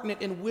our part in it,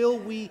 and will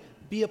we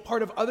be a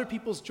part of other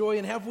people's joy,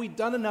 and have we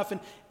done enough?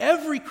 And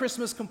every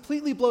Christmas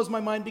completely blows my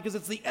mind because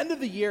it's the end of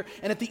the year,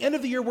 and at the end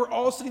of the year we're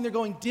all sitting there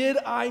going, did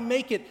I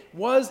make it?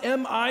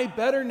 Am I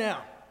better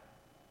now?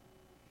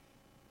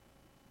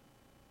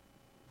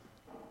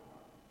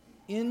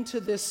 into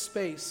this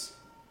space,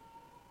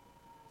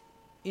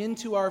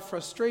 into our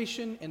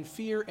frustration and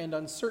fear and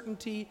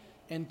uncertainty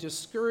and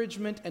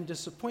discouragement and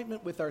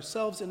disappointment with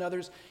ourselves and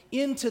others,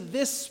 into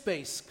this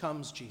space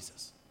comes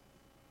Jesus.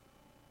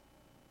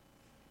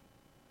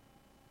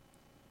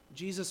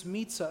 Jesus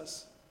meets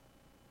us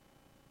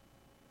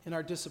in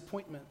our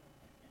disappointment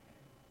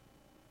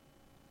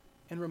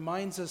and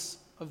reminds us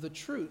of the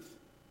truth.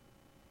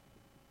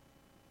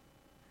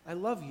 I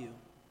love you.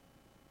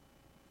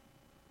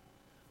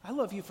 I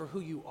love you for who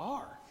you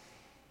are.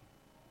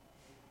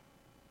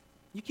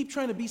 You keep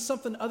trying to be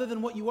something other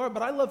than what you are,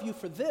 but I love you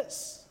for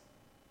this.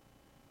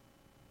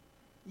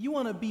 You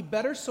want to be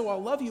better, so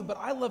I'll love you, but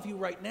I love you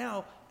right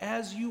now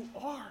as you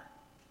are.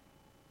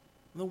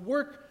 And the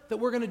work that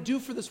we're going to do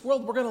for this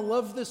world, we're going to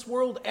love this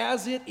world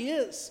as it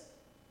is.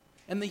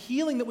 And the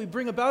healing that we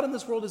bring about in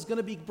this world is going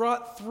to be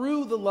brought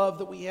through the love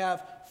that we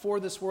have for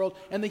this world.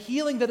 And the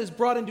healing that is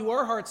brought into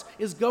our hearts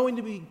is going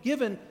to be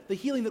given, the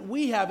healing that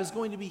we have is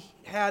going to be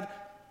had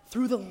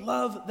through the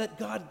love that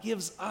God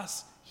gives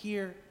us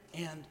here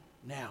and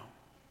now,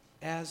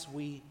 as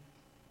we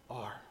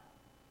are.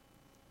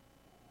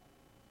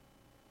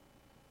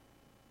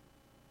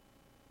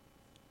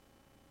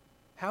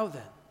 How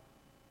then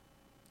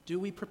do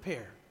we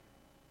prepare?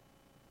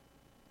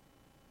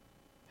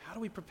 How do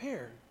we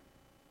prepare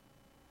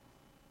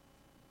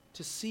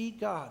to see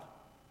God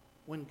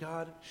when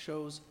God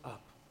shows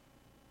up?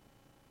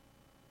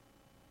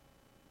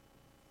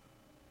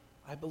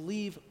 I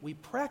believe we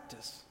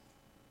practice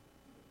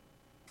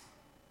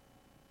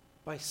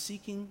by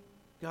seeking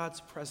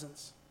God's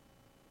presence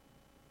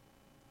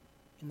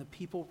in the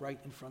people right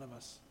in front of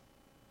us.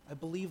 I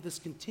believe this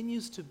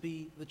continues to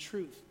be the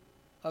truth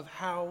of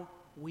how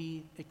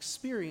we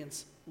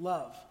experience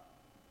love.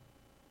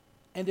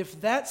 And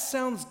if that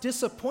sounds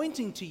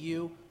disappointing to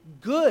you,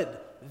 good.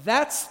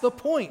 That's the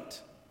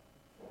point.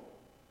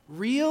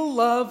 Real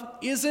love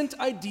isn't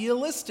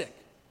idealistic,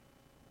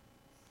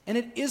 and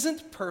it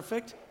isn't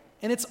perfect,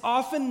 and it's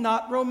often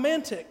not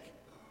romantic.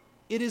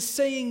 It is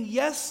saying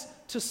yes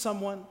to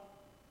someone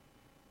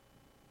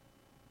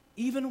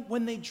even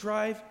when they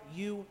drive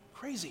you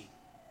crazy.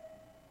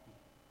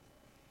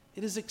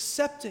 It is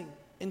accepting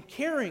and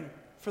caring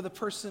for the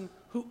person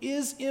who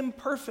is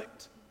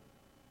imperfect.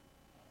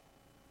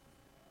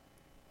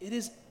 It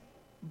is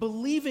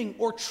believing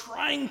or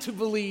trying to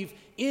believe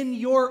in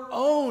your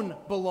own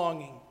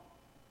belonging,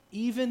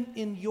 even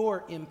in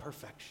your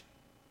imperfection.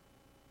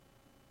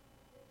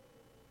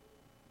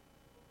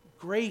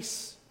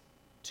 Grace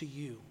to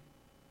you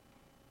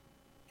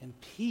and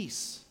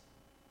peace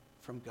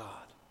from God.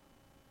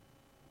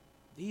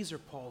 These are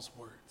Paul's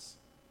words.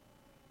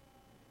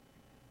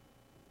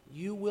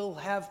 You will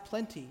have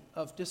plenty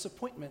of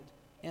disappointment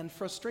and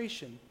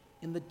frustration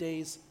in the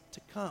days to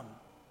come.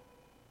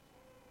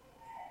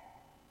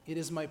 It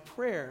is my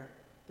prayer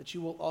that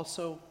you will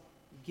also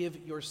give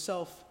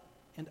yourself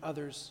and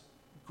others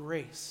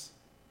grace,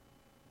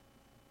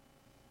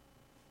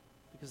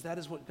 because that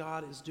is what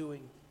God is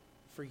doing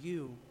for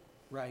you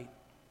right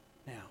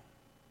now.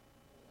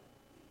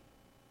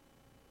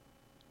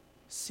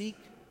 Seek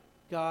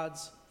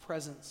God's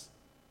presence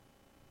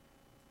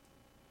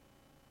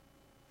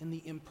in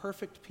the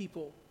imperfect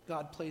people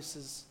God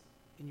places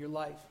in your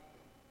life.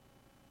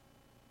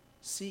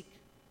 Seek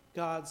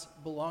God's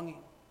belonging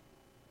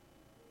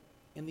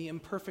in the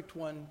imperfect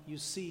one you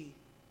see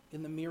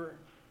in the mirror.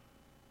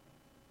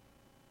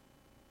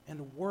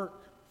 And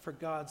work for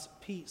God's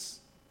peace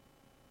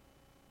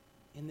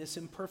in this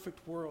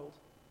imperfect world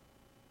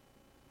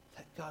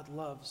that God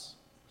loves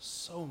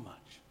so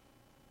much.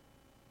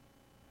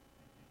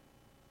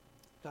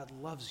 God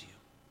loves you,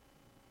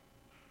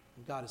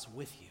 and God is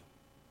with you.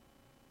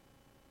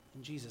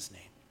 In Jesus'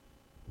 name.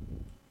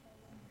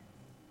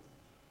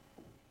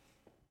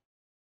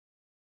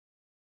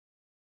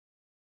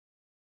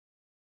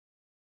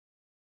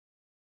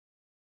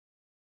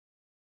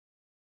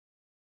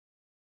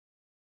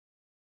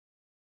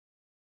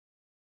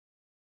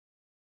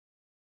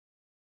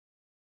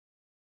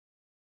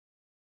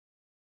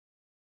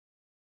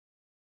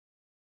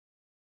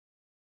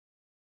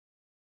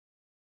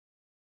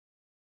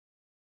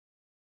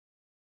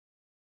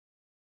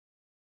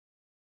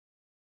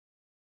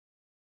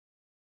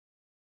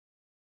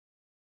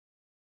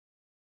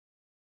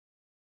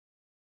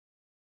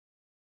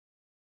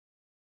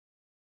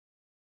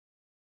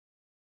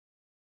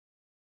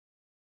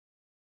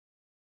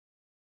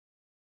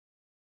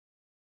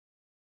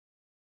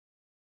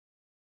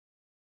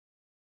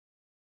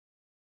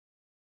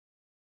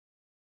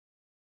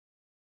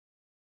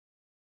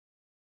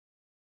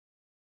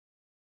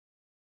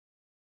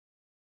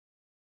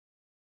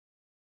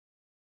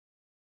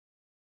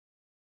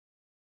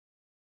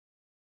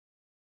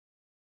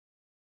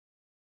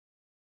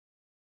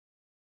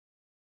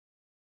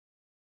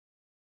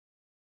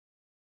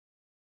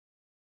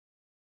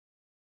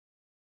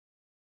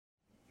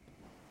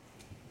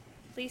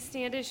 Please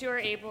stand as you are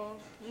able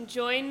and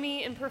join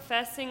me in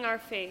professing our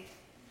faith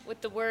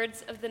with the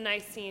words of the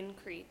Nicene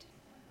Creed.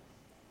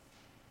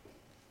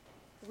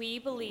 We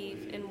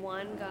believe in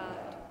one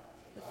God,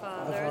 the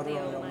Father, the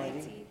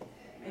Almighty,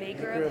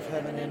 maker of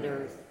heaven and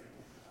earth,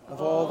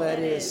 of all that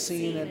is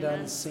seen and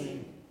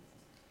unseen.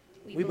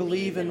 We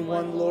believe in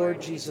one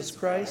Lord Jesus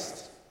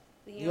Christ,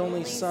 the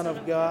only Son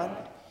of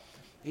God,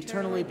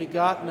 eternally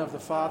begotten of the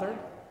Father,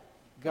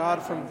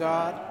 God from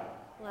God,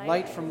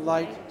 light from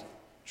light,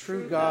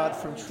 true God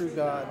from true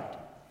God,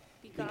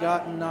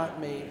 begotten,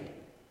 not made,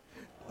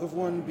 of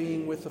one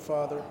being with the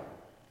Father.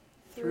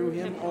 Through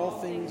him all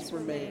things were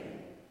made.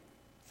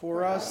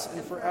 For us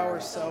and for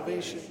our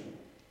salvation,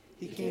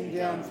 he came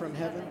down from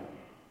heaven.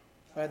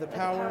 By the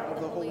power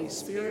of the Holy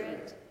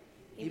Spirit,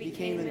 he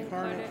became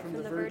incarnate from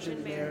the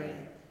Virgin Mary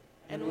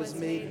and was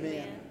made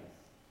man.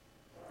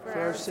 For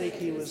our sake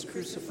he was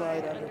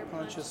crucified under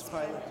Pontius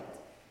Pilate.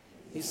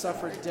 He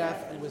suffered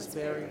death and was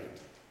buried.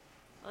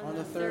 On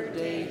the third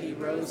day he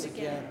rose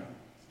again,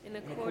 in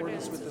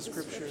accordance with the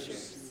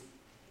Scriptures.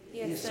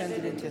 He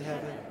ascended into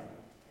heaven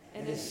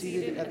and is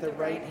seated at the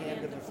right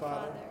hand of the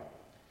Father.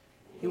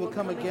 He will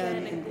come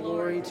again in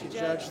glory to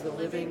judge the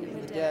living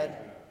and the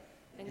dead,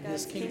 and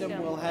his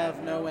kingdom will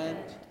have no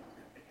end.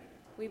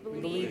 We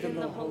believe in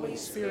the Holy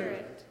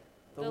Spirit,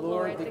 the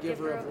Lord, the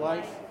giver of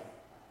life,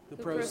 who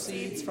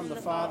proceeds from the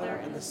Father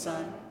and the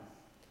Son.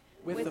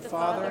 With the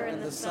Father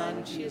and the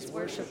Son she is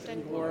worshipped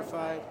and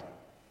glorified.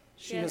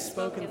 She has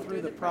spoken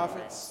through the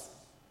prophets.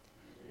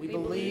 We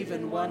believe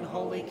in one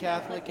holy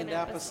Catholic and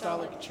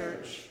Apostolic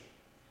Church.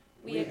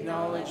 We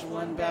acknowledge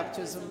one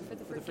baptism for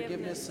the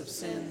forgiveness of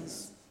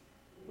sins.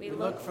 We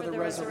look for the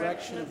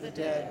resurrection of the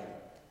dead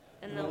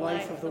and the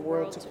life of the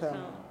world to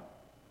come.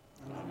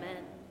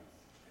 Amen.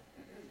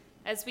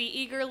 As we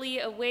eagerly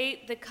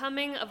await the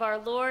coming of our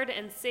Lord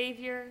and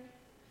Savior,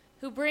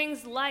 who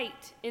brings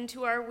light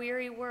into our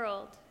weary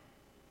world,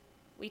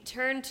 we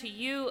turn to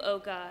you, O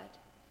God,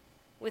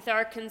 with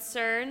our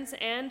concerns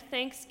and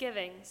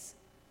thanksgivings,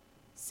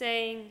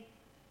 saying,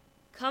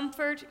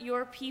 "Comfort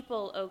your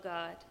people, O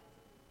God.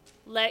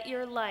 Let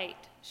your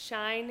light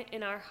shine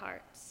in our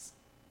hearts."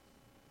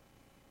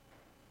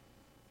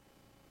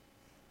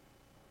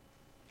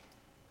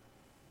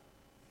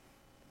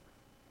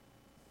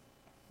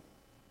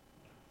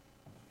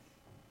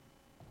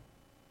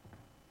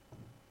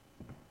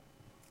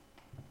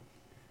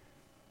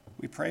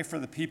 We pray for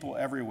the people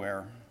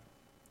everywhere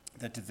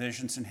that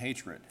divisions and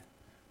hatred,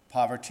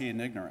 poverty and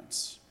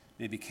ignorance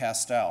may be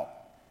cast out,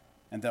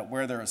 and that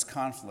where there is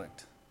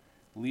conflict,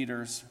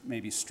 leaders may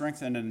be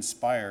strengthened and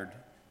inspired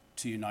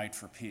to unite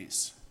for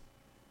peace.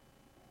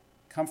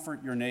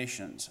 Comfort your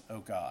nations, O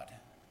God.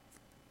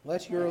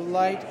 Let your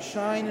light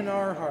shine in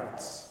our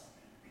hearts.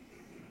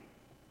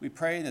 We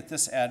pray that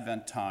this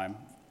Advent time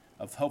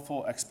of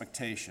hopeful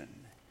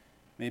expectation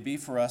may be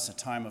for us a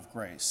time of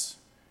grace,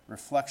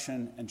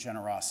 reflection, and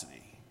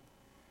generosity.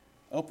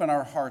 Open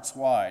our hearts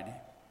wide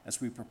as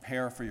we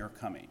prepare for your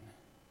coming.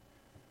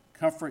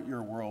 Comfort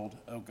your world,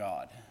 O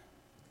God.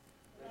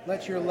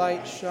 Let your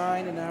light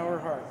shine in our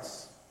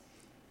hearts.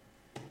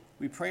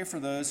 We pray for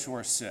those who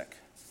are sick,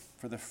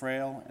 for the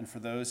frail, and for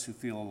those who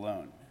feel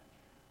alone.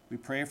 We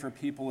pray for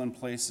people in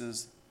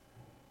places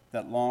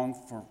that long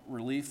for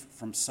relief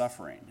from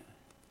suffering,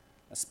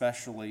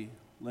 especially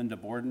Linda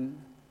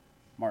Borden,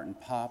 Martin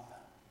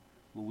Pop,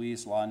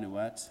 Louise La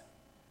Nuette,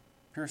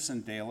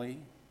 Pearson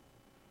Daly,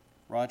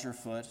 Roger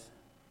Foote,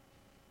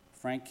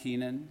 Frank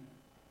Keenan,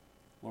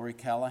 Lori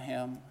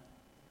Callahan,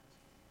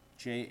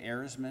 Jay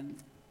Ayersman,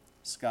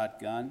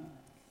 Scott Gunn,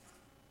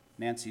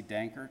 Nancy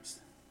Dankert,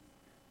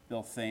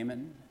 Bill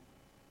Thaman,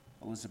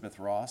 Elizabeth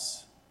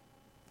Ross,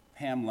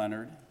 Pam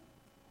Leonard,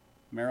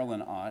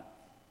 Marilyn Ott,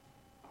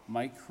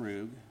 Mike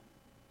Krug,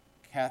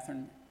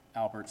 Catherine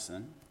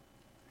Albertson,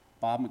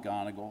 Bob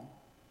McGonigal,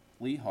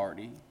 Lee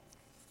Hardy,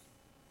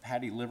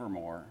 Patty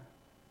Livermore,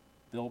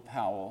 Bill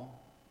Powell,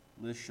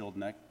 Liz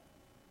Schildnick,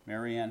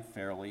 Marianne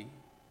Fairley,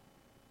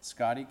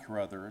 Scotty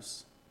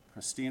Carruthers,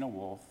 Christina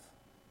Wolf,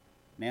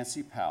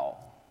 Nancy Powell,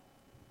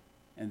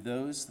 and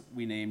those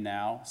we name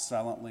now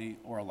silently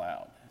or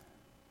aloud.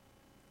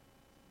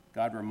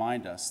 God,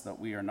 remind us that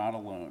we are not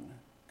alone.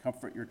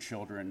 Comfort your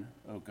children,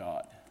 O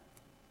God.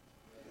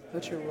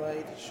 Let your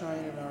light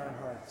shine in our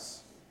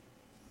hearts.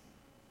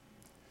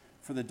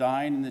 For the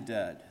dying and the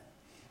dead,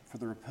 for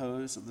the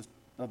repose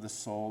of the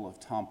soul of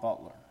Tom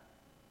Butler,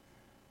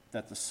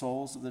 that the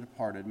souls of the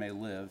departed may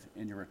live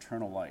in your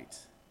eternal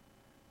light.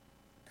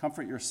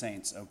 Comfort your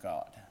saints, O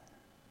God.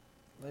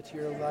 Let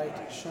your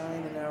light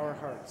shine in our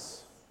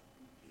hearts.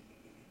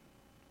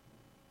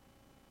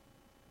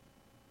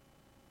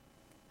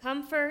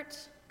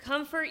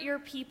 Comfort your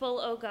people,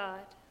 O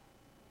God.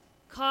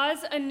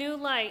 Cause a new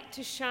light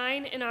to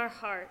shine in our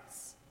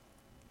hearts,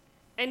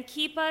 and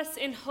keep us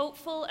in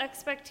hopeful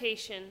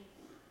expectation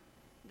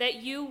that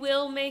you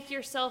will make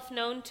yourself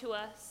known to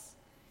us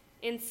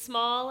in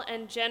small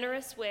and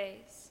generous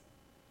ways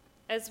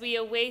as we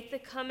await the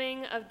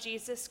coming of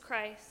Jesus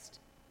Christ,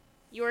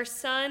 your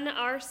Son,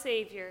 our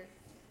Savior,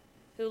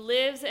 who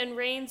lives and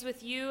reigns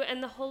with you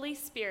and the Holy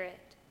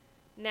Spirit,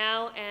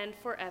 now and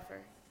forever.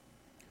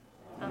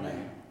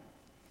 Amen.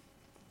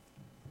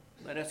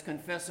 Let us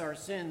confess our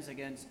sins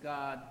against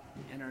God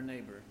and our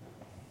neighbor.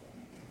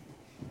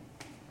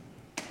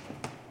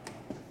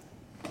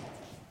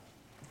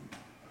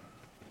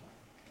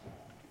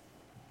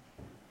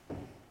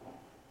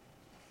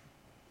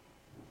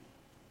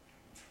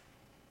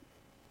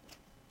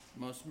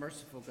 Most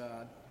merciful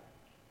God,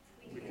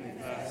 We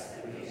confess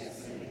that we have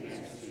sinned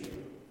against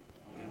you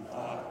in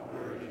thought,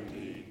 word, and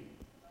deed,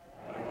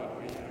 by what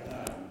we have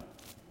done,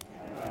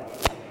 and by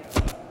what we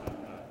have not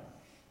undone.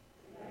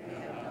 We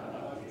have not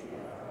loved you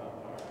with our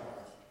whole heart.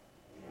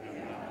 We have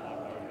not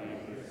loved our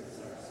neighbors as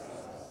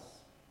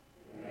ourselves.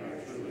 We are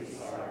truly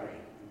sorry,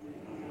 and we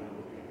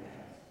humbly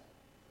repent.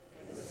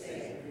 For the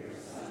sake of your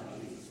Son,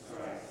 Jesus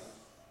Christ,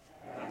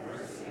 have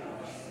mercy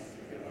on us and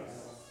forgive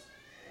us,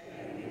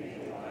 that we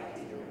may delight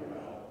in your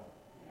will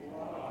and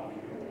walk in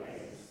your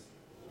ways,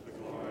 to the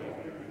glory of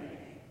your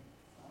name.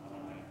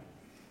 Amen.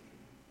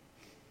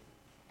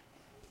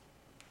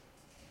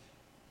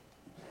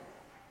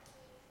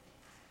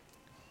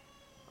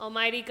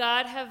 Almighty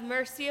God, have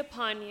mercy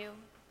upon you.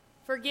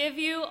 Forgive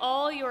you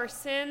all your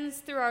sins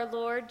through our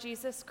Lord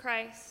Jesus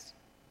Christ.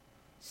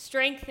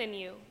 Strengthen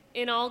you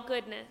in all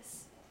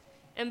goodness,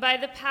 and by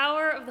the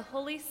power of the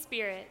Holy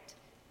Spirit,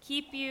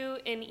 keep you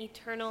in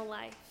eternal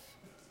life.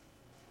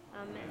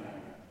 Amen.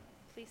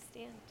 Please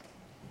stand.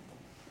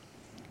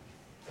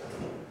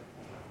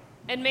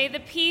 And may the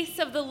peace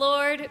of the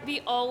Lord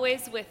be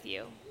always with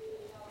you.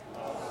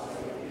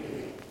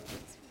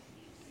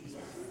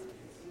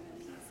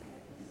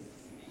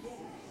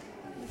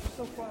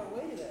 So far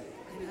away today.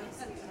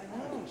 I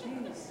know,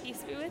 jeez.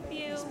 Peace be with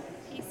you.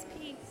 Peace,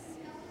 peace.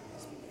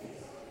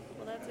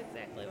 Well, that's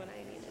exactly what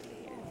I needed to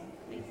hear.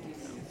 Thank you.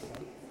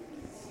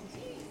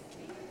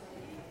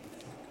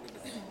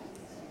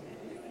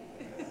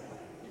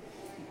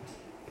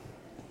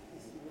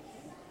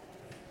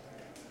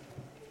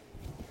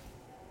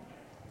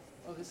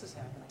 Oh, this is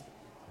happening.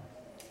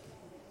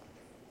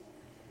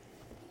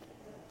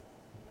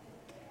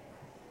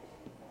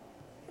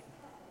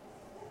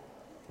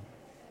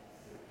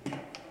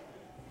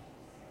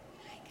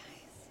 Hi,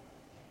 guys.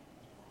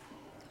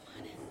 Come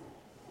on in.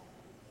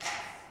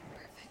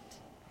 Perfect.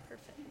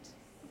 Perfect.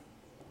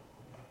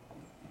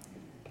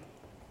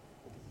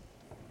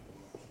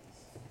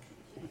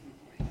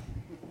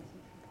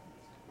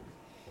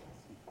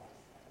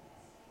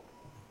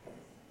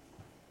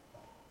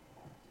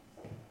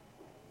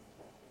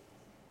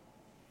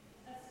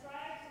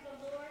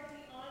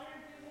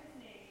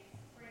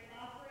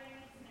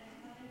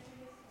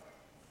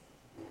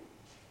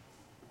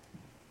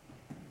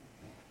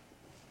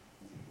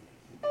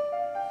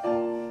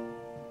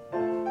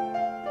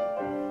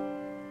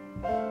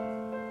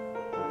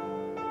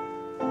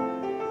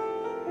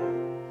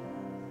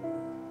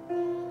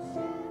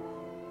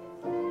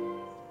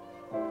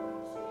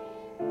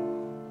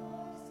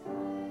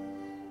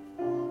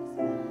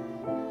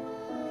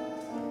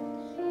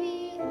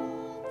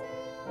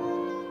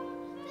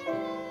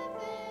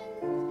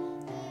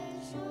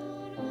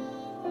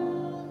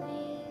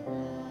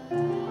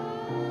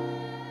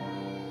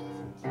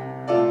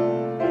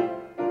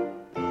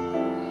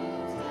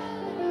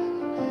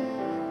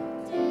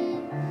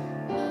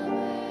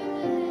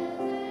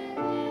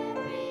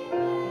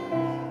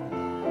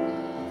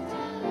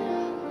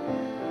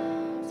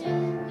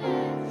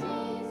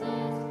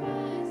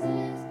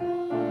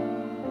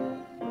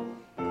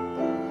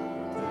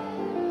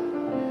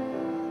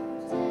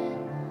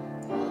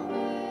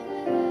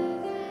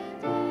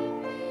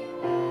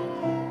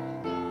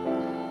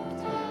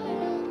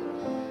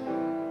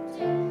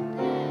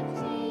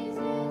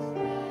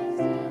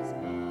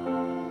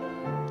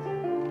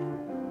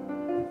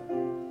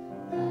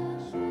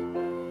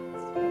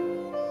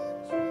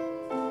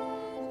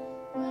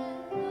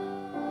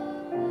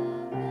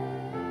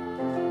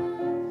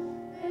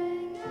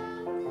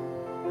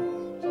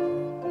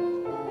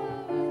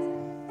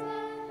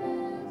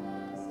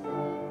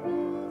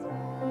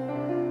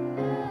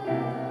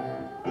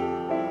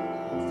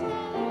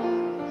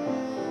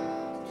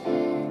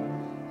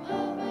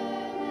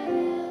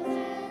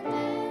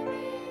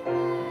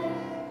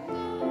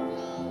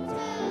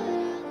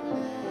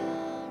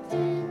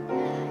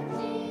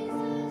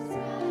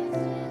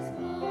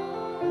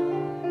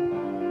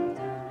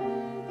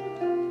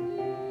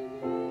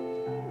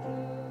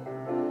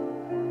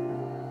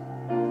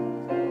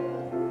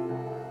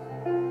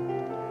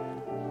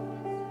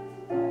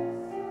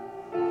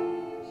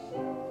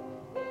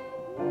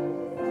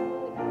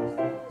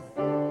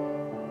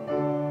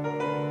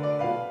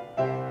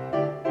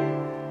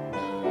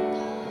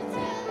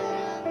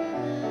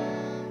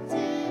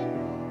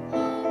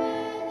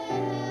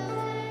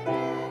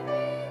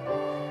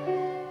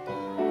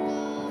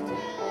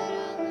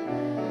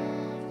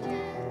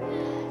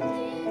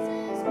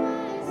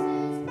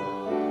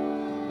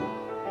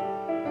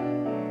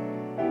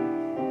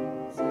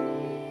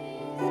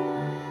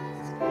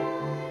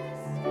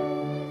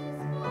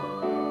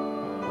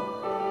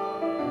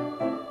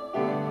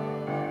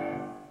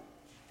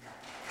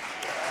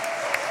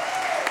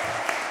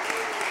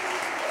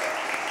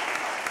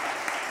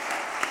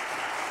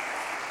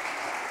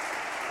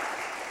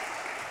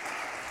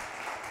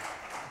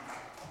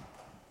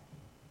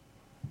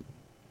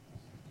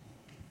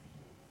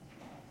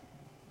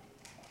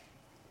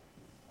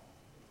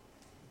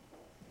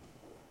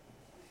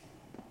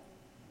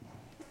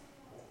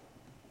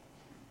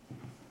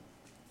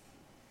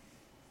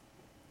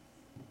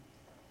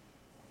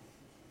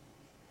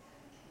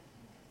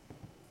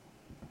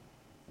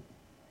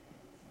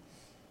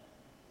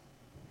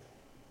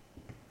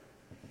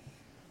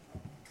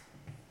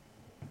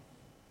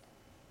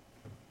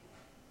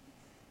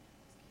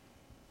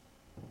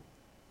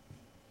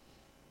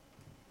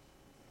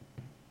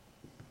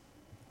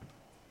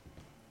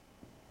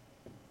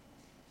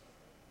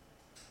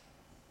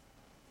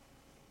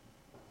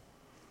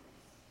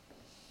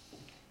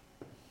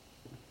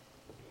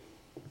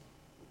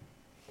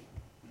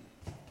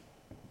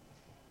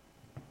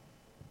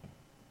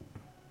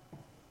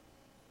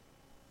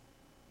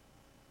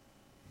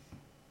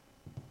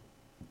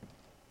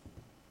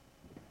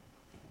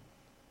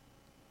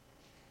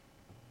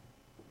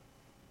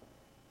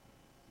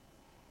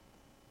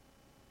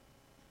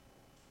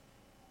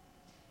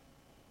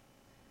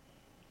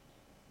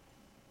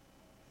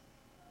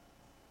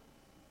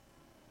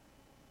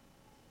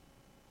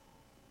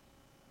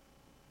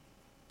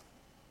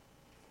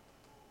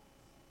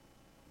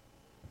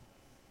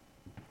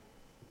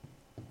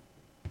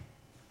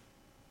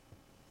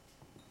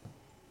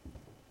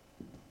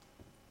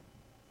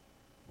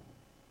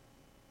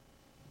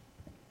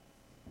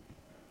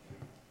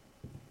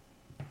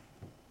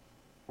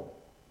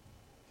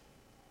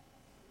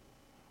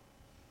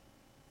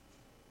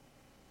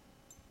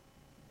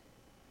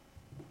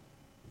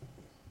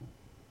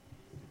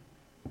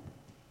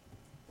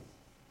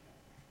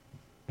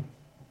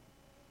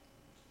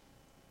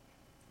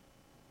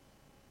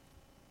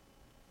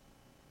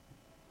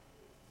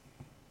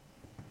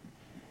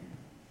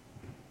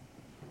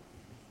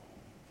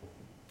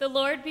 The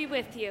Lord be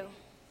with you.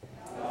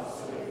 And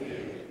also with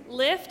you.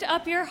 Lift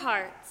up your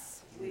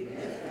hearts. We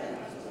lift them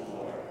to the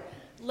Lord.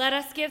 Let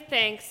us give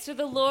thanks to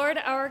the Lord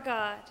our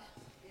God.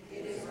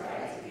 It is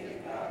right to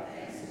give God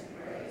thanks and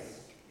praise.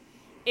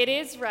 It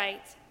is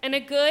right and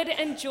a good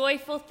and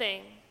joyful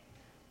thing,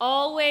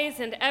 always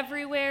and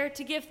everywhere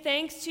to give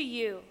thanks to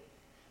you,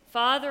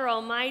 Father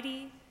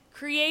Almighty,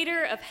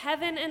 creator of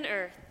heaven and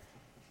earth,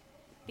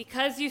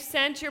 because you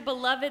sent your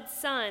beloved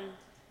Son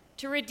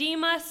to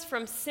redeem us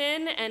from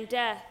sin and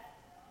death,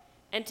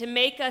 and to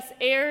make us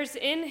heirs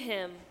in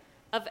him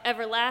of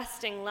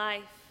everlasting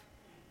life,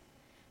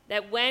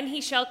 that when he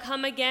shall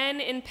come again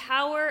in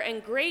power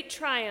and great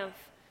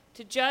triumph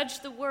to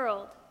judge the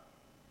world,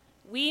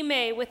 we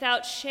may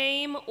without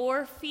shame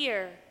or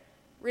fear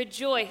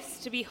rejoice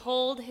to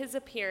behold his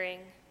appearing.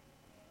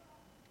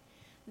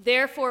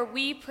 Therefore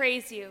we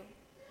praise you,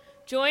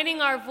 joining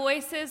our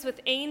voices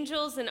with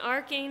angels and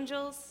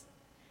archangels,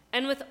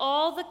 and with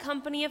all the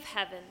company of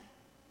heaven,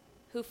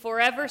 who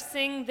forever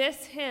sing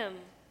this hymn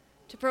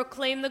to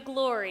proclaim the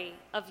glory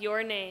of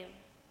your name.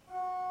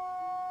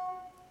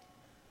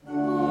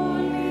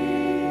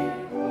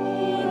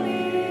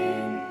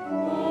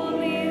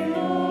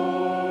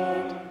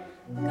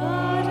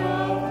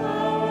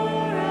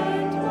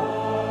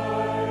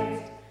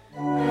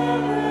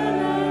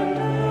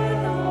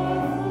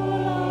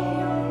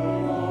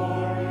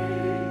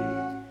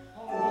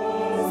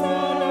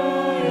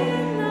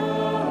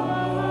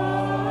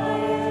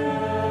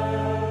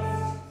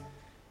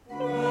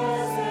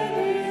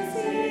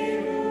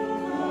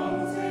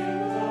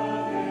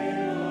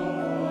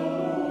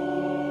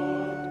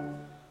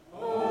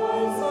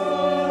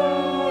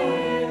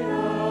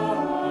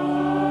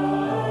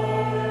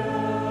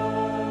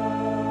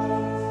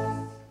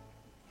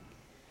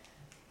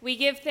 We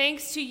give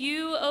thanks to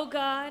you, O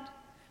God,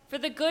 for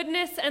the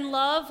goodness and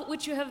love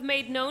which you have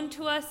made known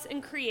to us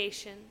in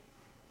creation,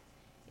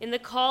 in the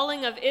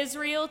calling of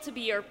Israel to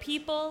be your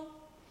people,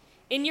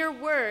 in your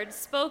word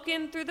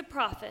spoken through the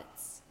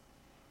prophets,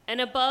 and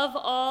above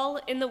all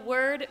in the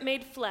Word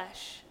made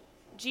flesh,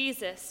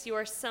 Jesus,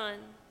 your Son.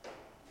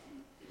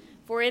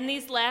 For in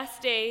these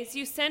last days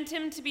you sent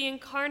him to be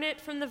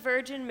incarnate from the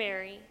Virgin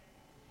Mary,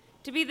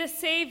 to be the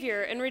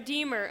Savior and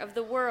Redeemer of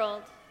the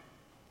world.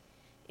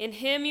 In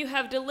him you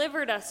have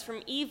delivered us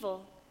from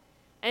evil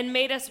and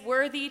made us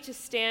worthy to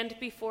stand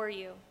before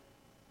you.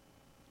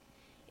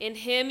 In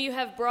him you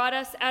have brought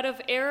us out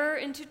of error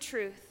into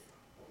truth,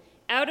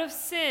 out of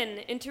sin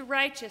into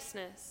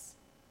righteousness,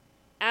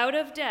 out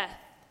of death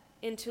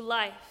into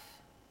life.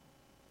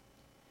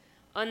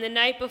 On the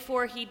night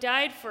before he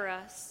died for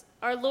us,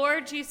 our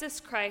Lord Jesus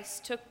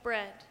Christ took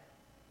bread.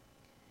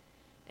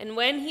 And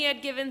when he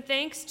had given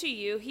thanks to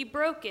you, he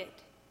broke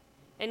it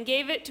and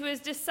gave it to his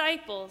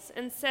disciples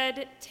and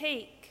said,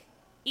 "Take,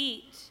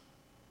 eat.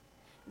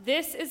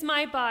 This is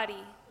my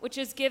body, which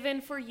is given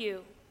for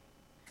you.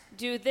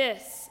 Do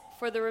this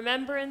for the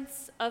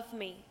remembrance of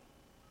me."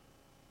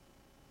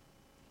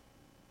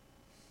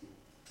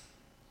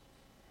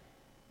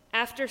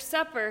 After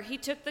supper, he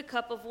took the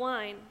cup of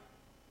wine.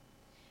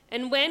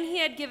 And when he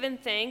had given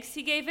thanks,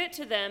 he gave it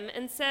to them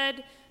and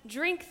said,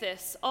 "Drink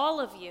this, all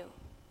of you.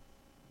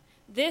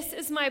 This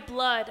is my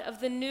blood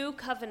of the new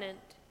covenant,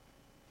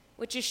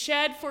 which is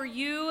shed for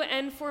you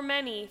and for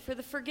many for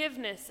the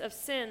forgiveness of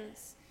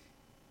sins.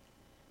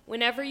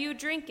 Whenever you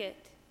drink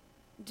it,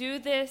 do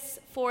this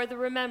for the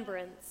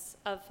remembrance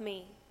of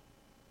me."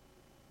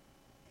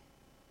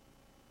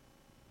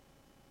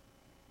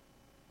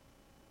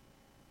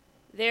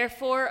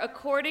 Therefore,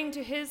 according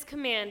to his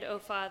command, O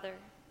Father,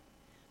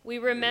 we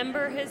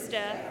remember his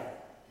death,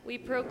 we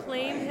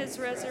proclaim his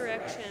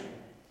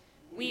resurrection,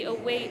 we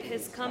await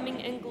his coming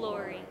in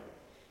glory,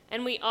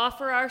 and we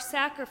offer our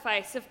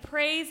sacrifice of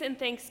praise and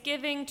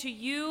thanksgiving to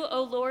you,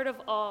 O Lord of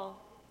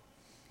all,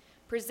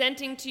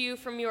 presenting to you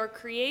from your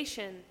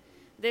creation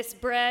this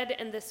bread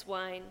and this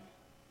wine.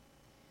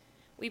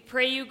 We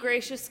pray you,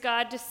 gracious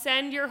God, to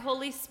send your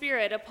Holy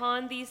Spirit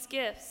upon these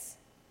gifts,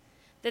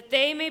 that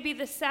they may be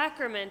the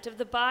sacrament of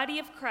the body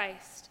of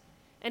Christ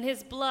and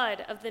his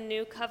blood of the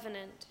new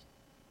covenant.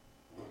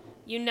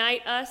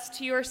 Unite us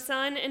to your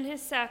Son and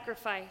his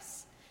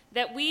sacrifice,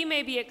 that we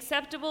may be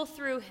acceptable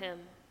through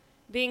him,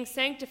 being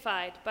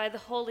sanctified by the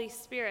Holy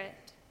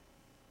Spirit.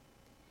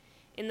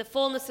 In the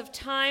fullness of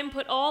time,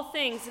 put all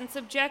things in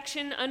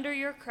subjection under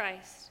your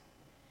Christ,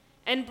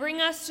 and bring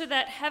us to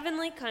that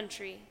heavenly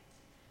country,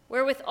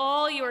 where with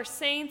all your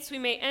saints we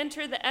may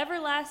enter the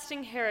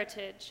everlasting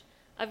heritage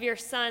of your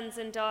sons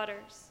and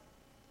daughters.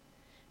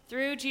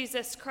 Through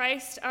Jesus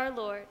Christ our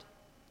Lord,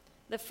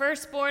 the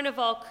firstborn of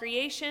all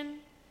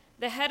creation,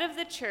 the head of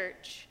the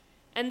church,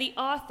 and the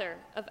author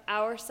of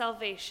our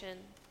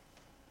salvation.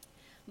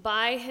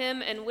 By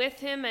him and with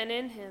him and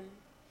in him,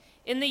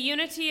 in the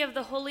unity of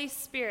the Holy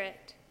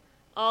Spirit,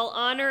 all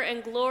honor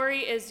and glory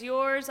is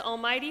yours,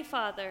 Almighty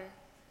Father,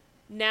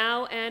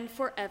 now and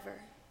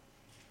forever.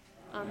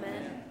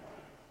 Amen.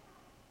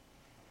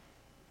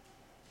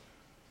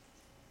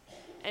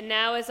 And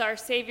now, as our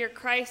Savior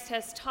Christ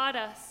has taught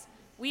us,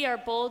 we are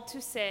bold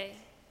to say,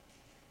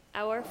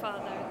 Our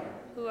Father,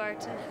 who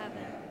art in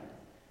heaven,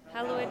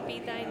 hallowed be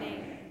thy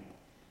name.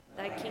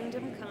 Thy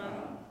kingdom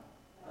come,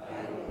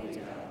 thy will be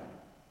done,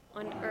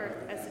 on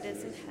earth as it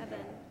is in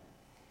heaven.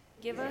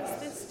 Give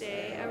us this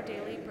day our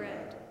daily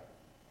bread,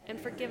 and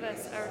forgive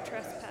us our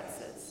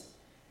trespasses,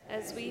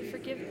 as we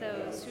forgive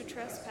those who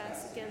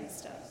trespass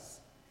against us.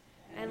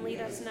 And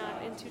lead us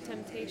not into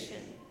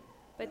temptation,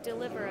 but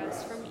deliver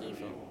us from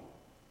evil.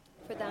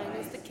 For thine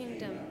is the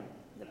kingdom,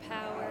 the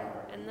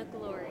power, and the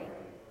glory,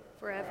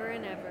 forever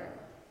and ever.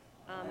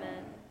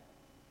 Amen.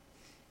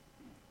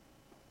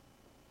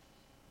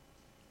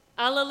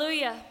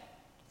 Alleluia!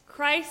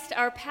 Christ,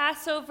 our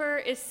Passover,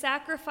 is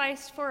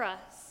sacrificed for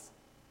us.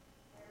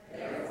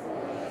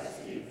 Therefore, let us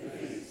keep the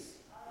feast.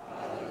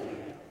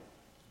 Alleluia.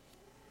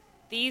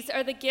 These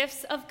are the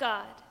gifts of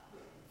God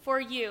for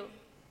you,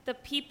 the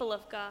people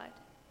of God.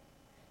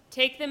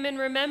 Take them in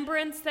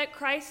remembrance that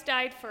Christ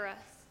died for us,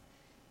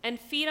 and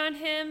feed on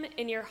him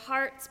in your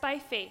hearts by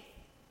faith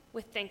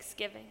with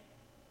thanksgiving.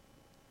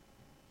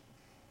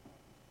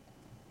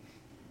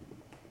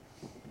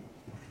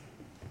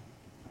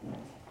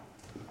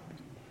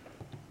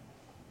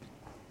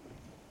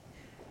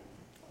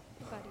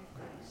 The body of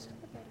Christ,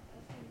 the bread of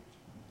heaven.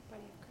 The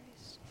body of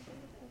Christ, the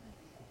bread of heaven.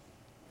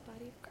 The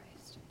body of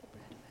Christ, the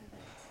bread of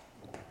heaven.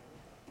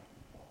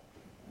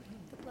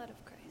 The blood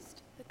of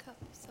Christ, the cup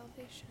of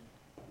salvation.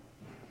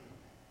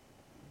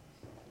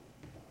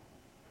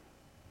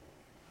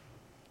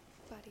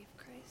 Body of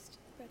Christ,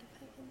 the bread of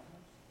heaven.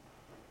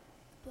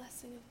 The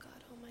blessing of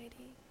God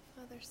Almighty,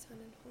 Father, Son,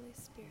 and Holy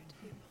Spirit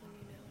be upon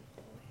you now and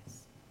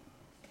always.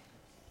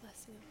 The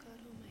blessing of God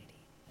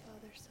Almighty,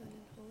 Father, Son,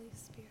 and Holy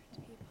Spirit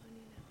be upon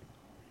you now and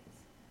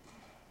always.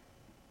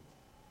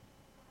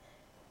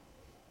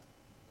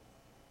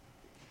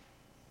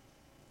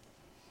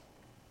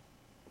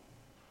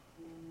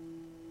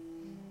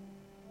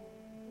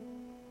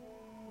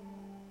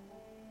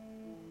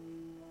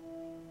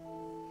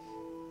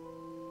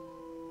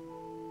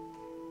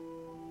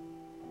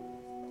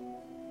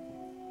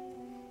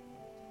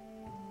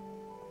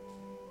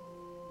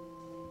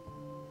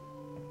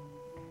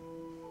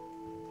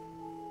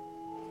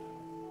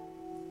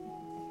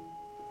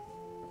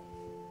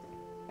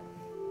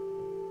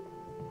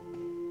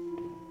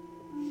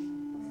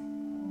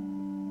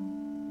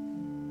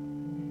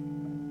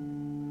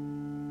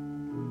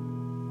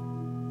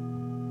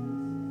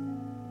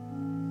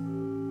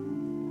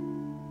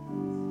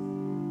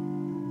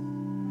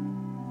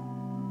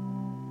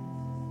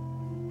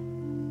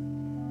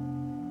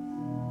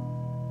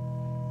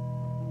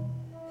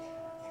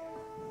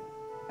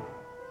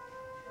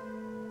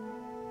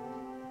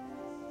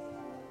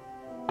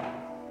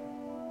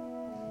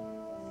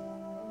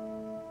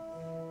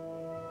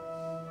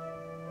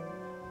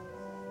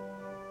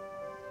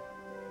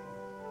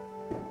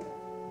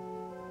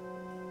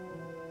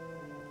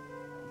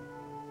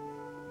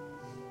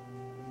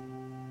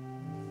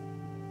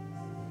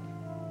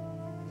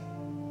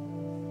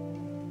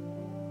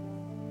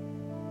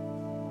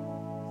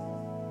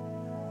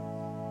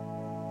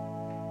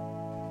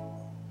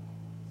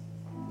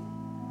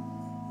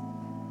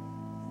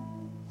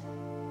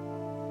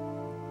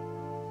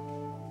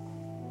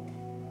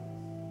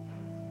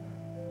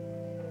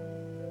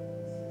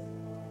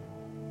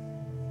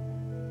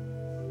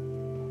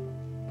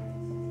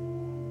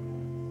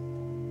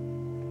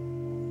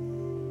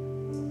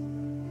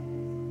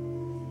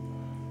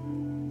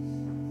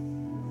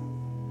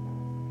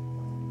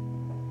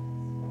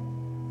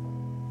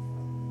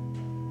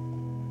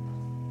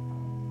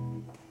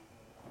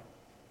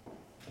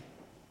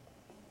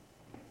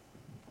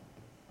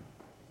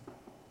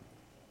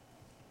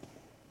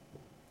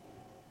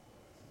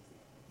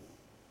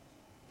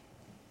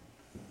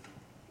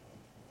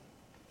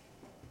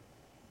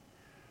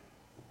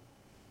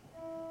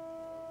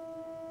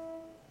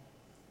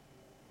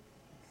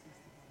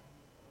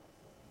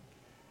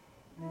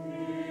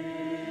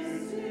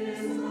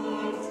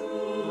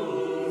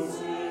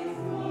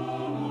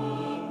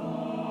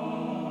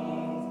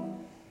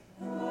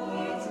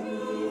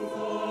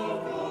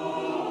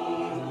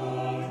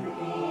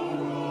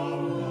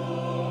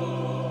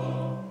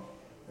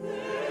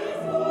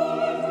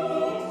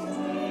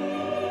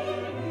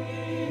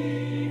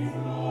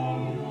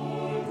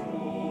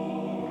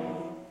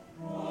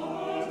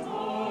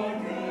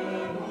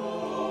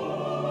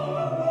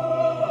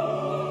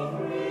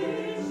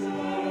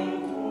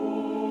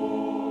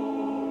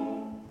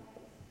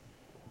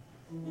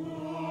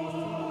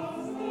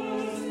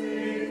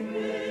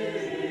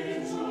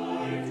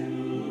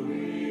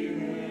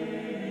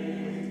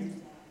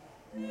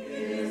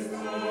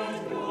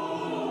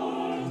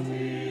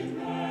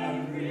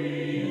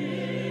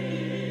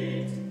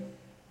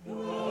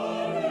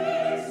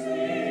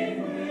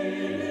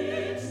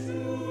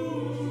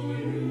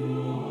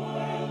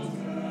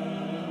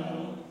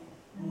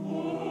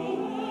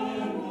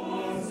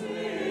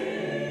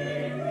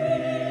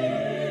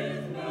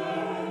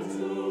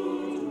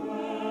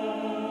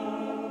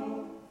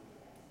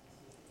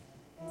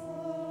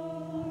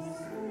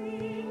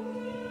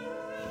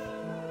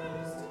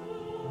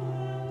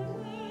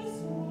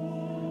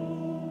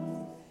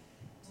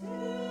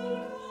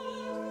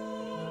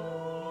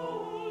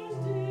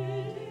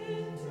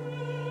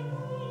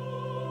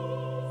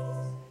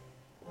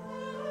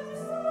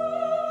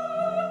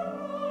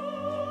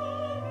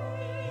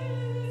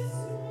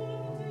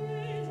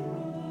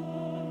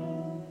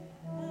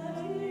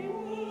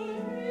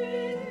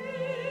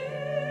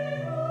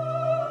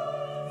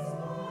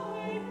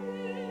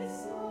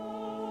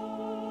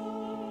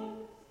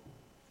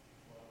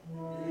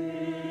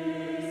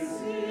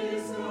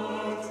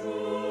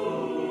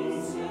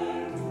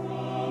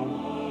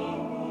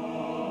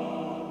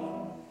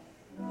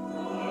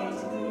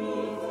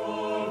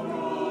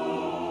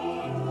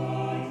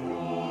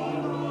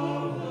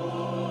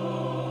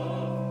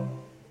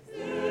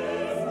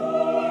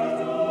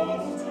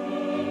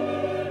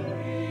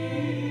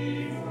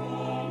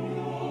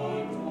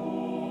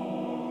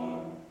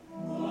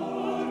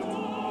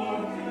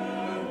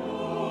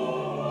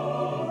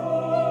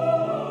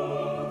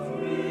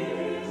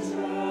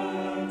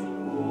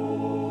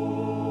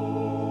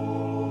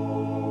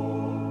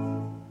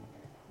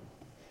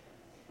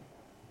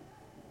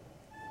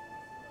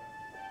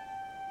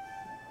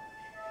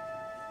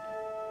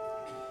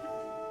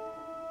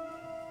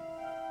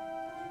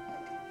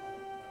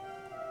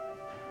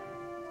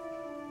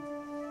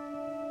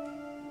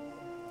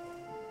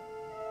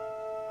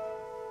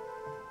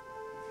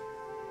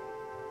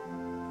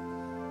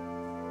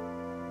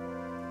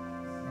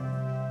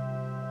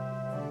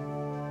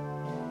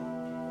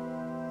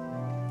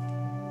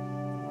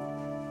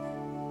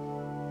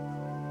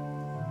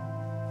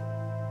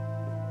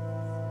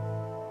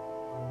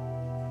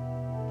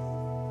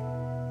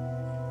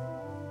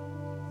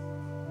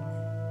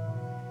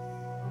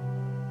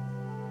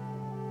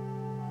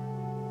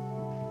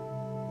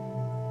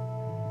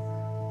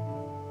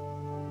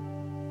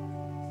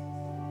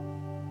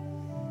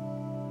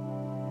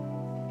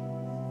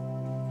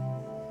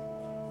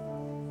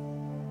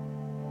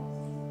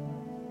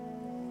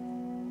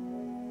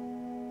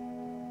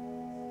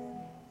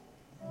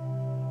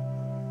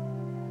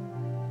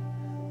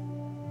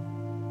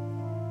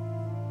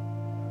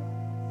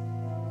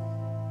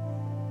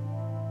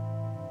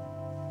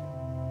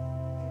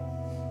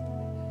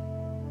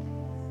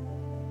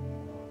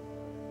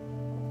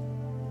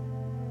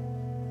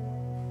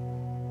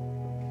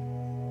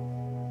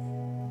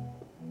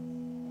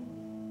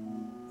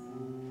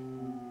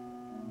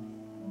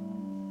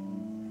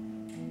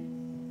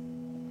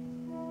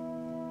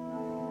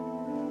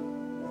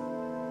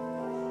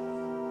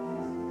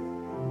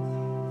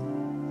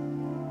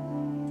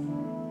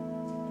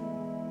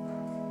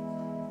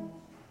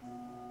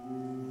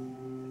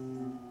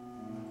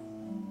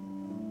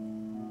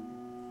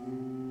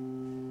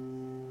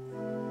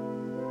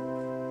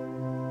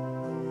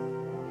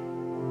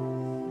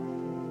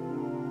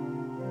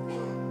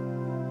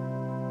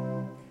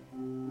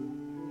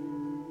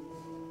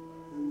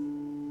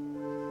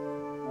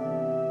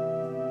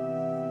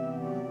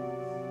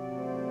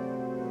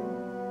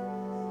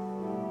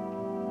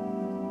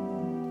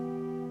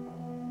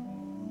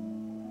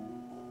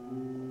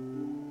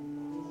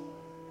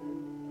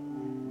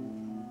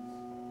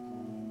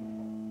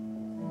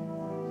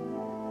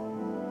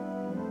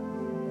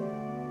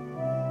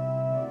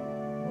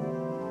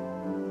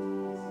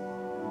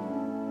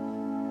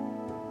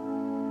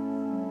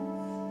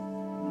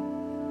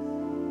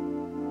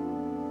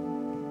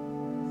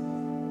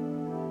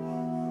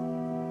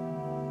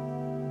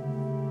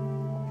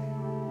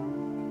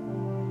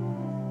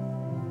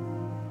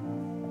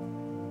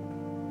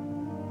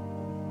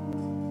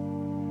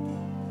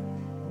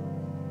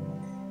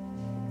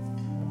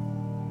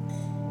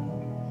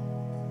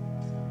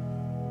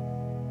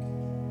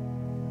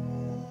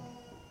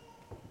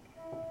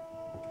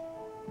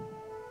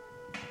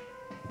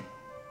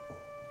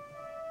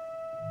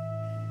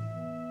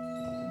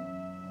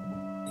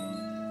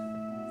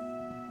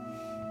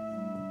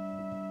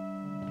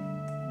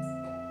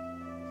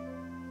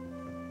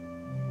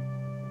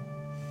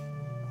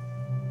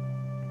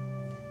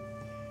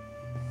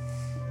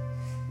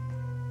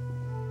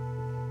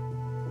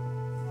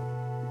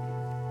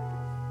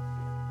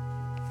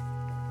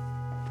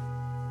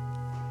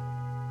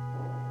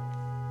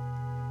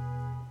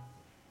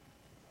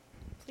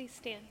 Please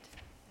stand.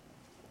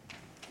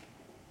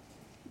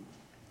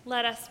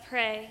 Let us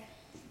pray.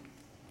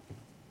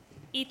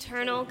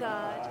 Eternal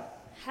God,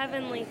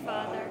 Heavenly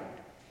Father,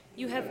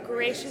 you have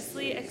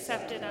graciously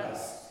accepted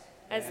us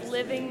as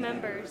living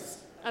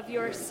members of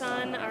your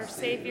Son, our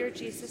Savior,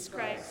 Jesus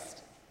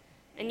Christ,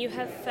 and you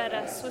have fed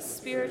us with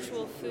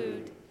spiritual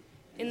food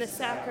in the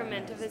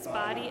sacrament of his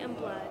body and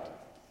blood.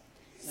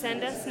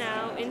 Send us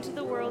now into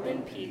the world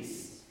in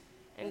peace,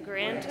 and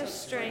grant us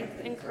strength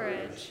and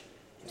courage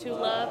to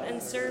love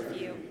and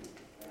serve you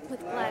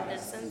with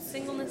gladness and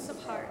singleness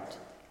of heart,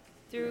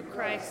 through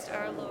Christ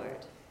our Lord.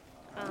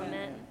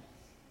 Amen.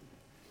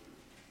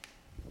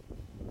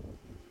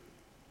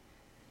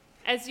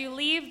 As you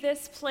leave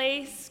this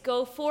place,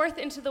 go forth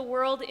into the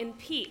world in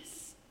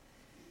peace.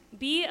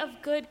 Be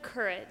of good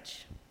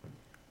courage.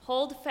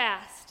 Hold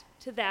fast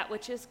to that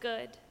which is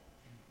good.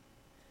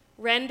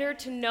 Render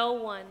to no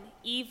one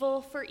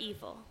evil for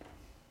evil.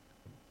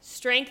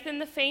 Strengthen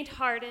the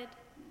faint-hearted.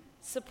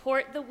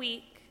 Support the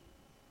weak.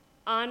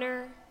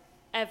 Honor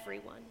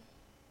everyone.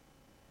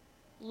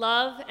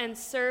 Love and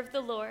serve the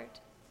Lord,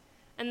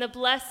 and the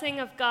blessing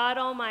of God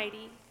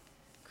Almighty,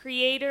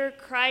 Creator,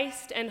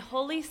 Christ, and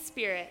Holy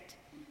Spirit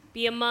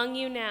be among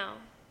you now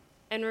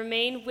and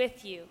remain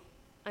with you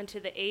unto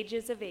the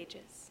ages of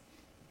ages.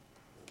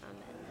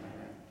 Amen.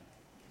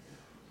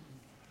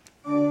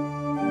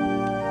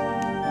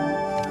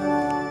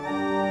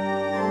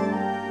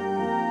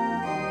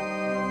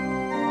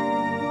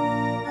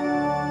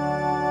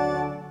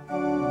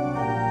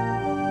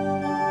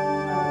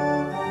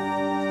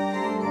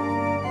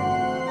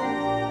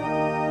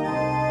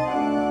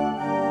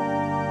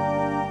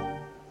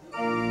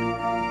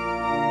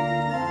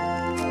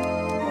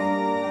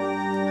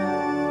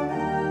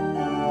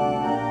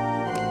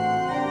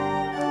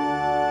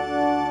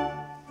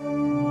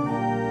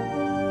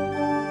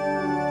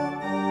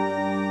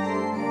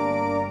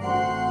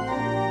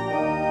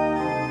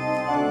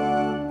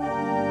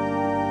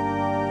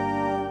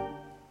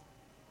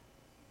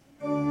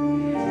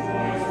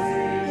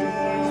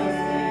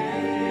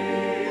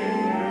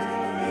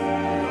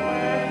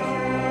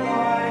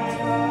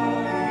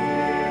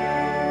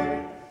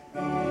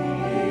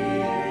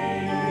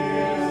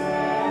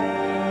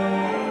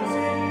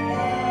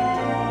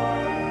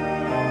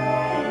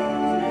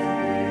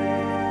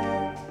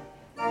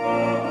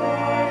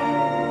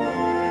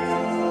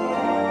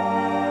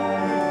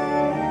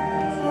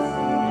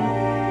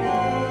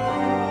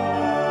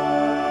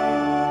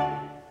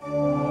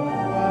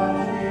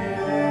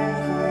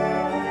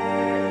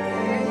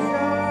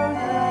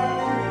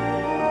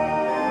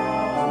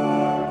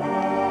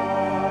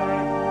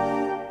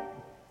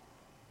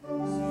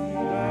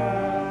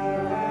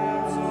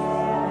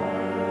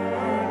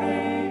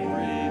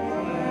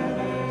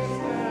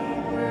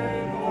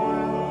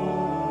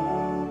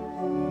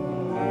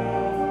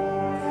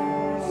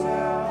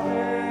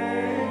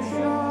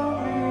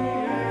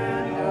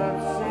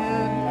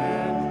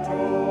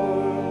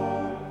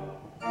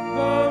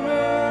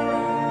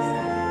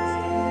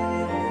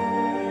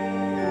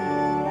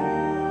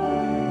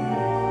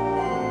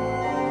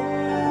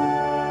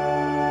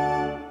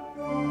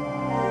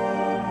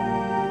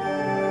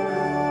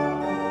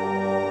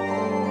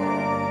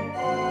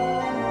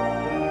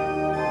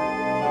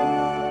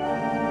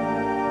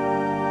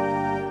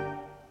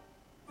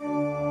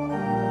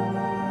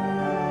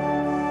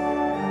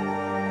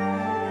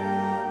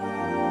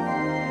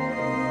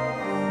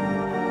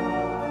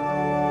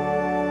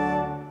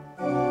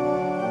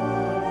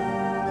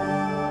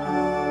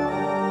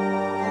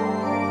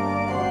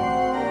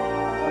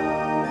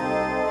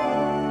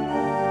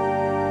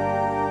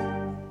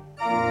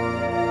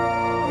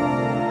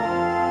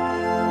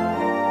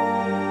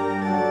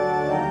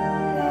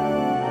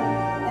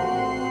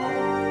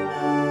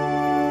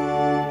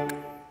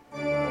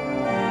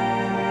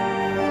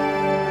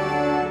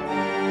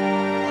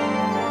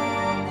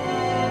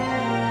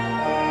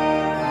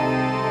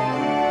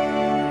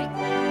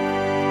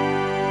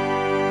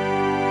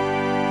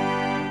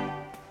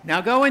 Now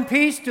go in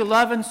peace to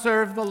love and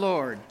serve the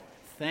Lord.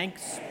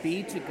 Thanks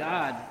be to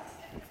God.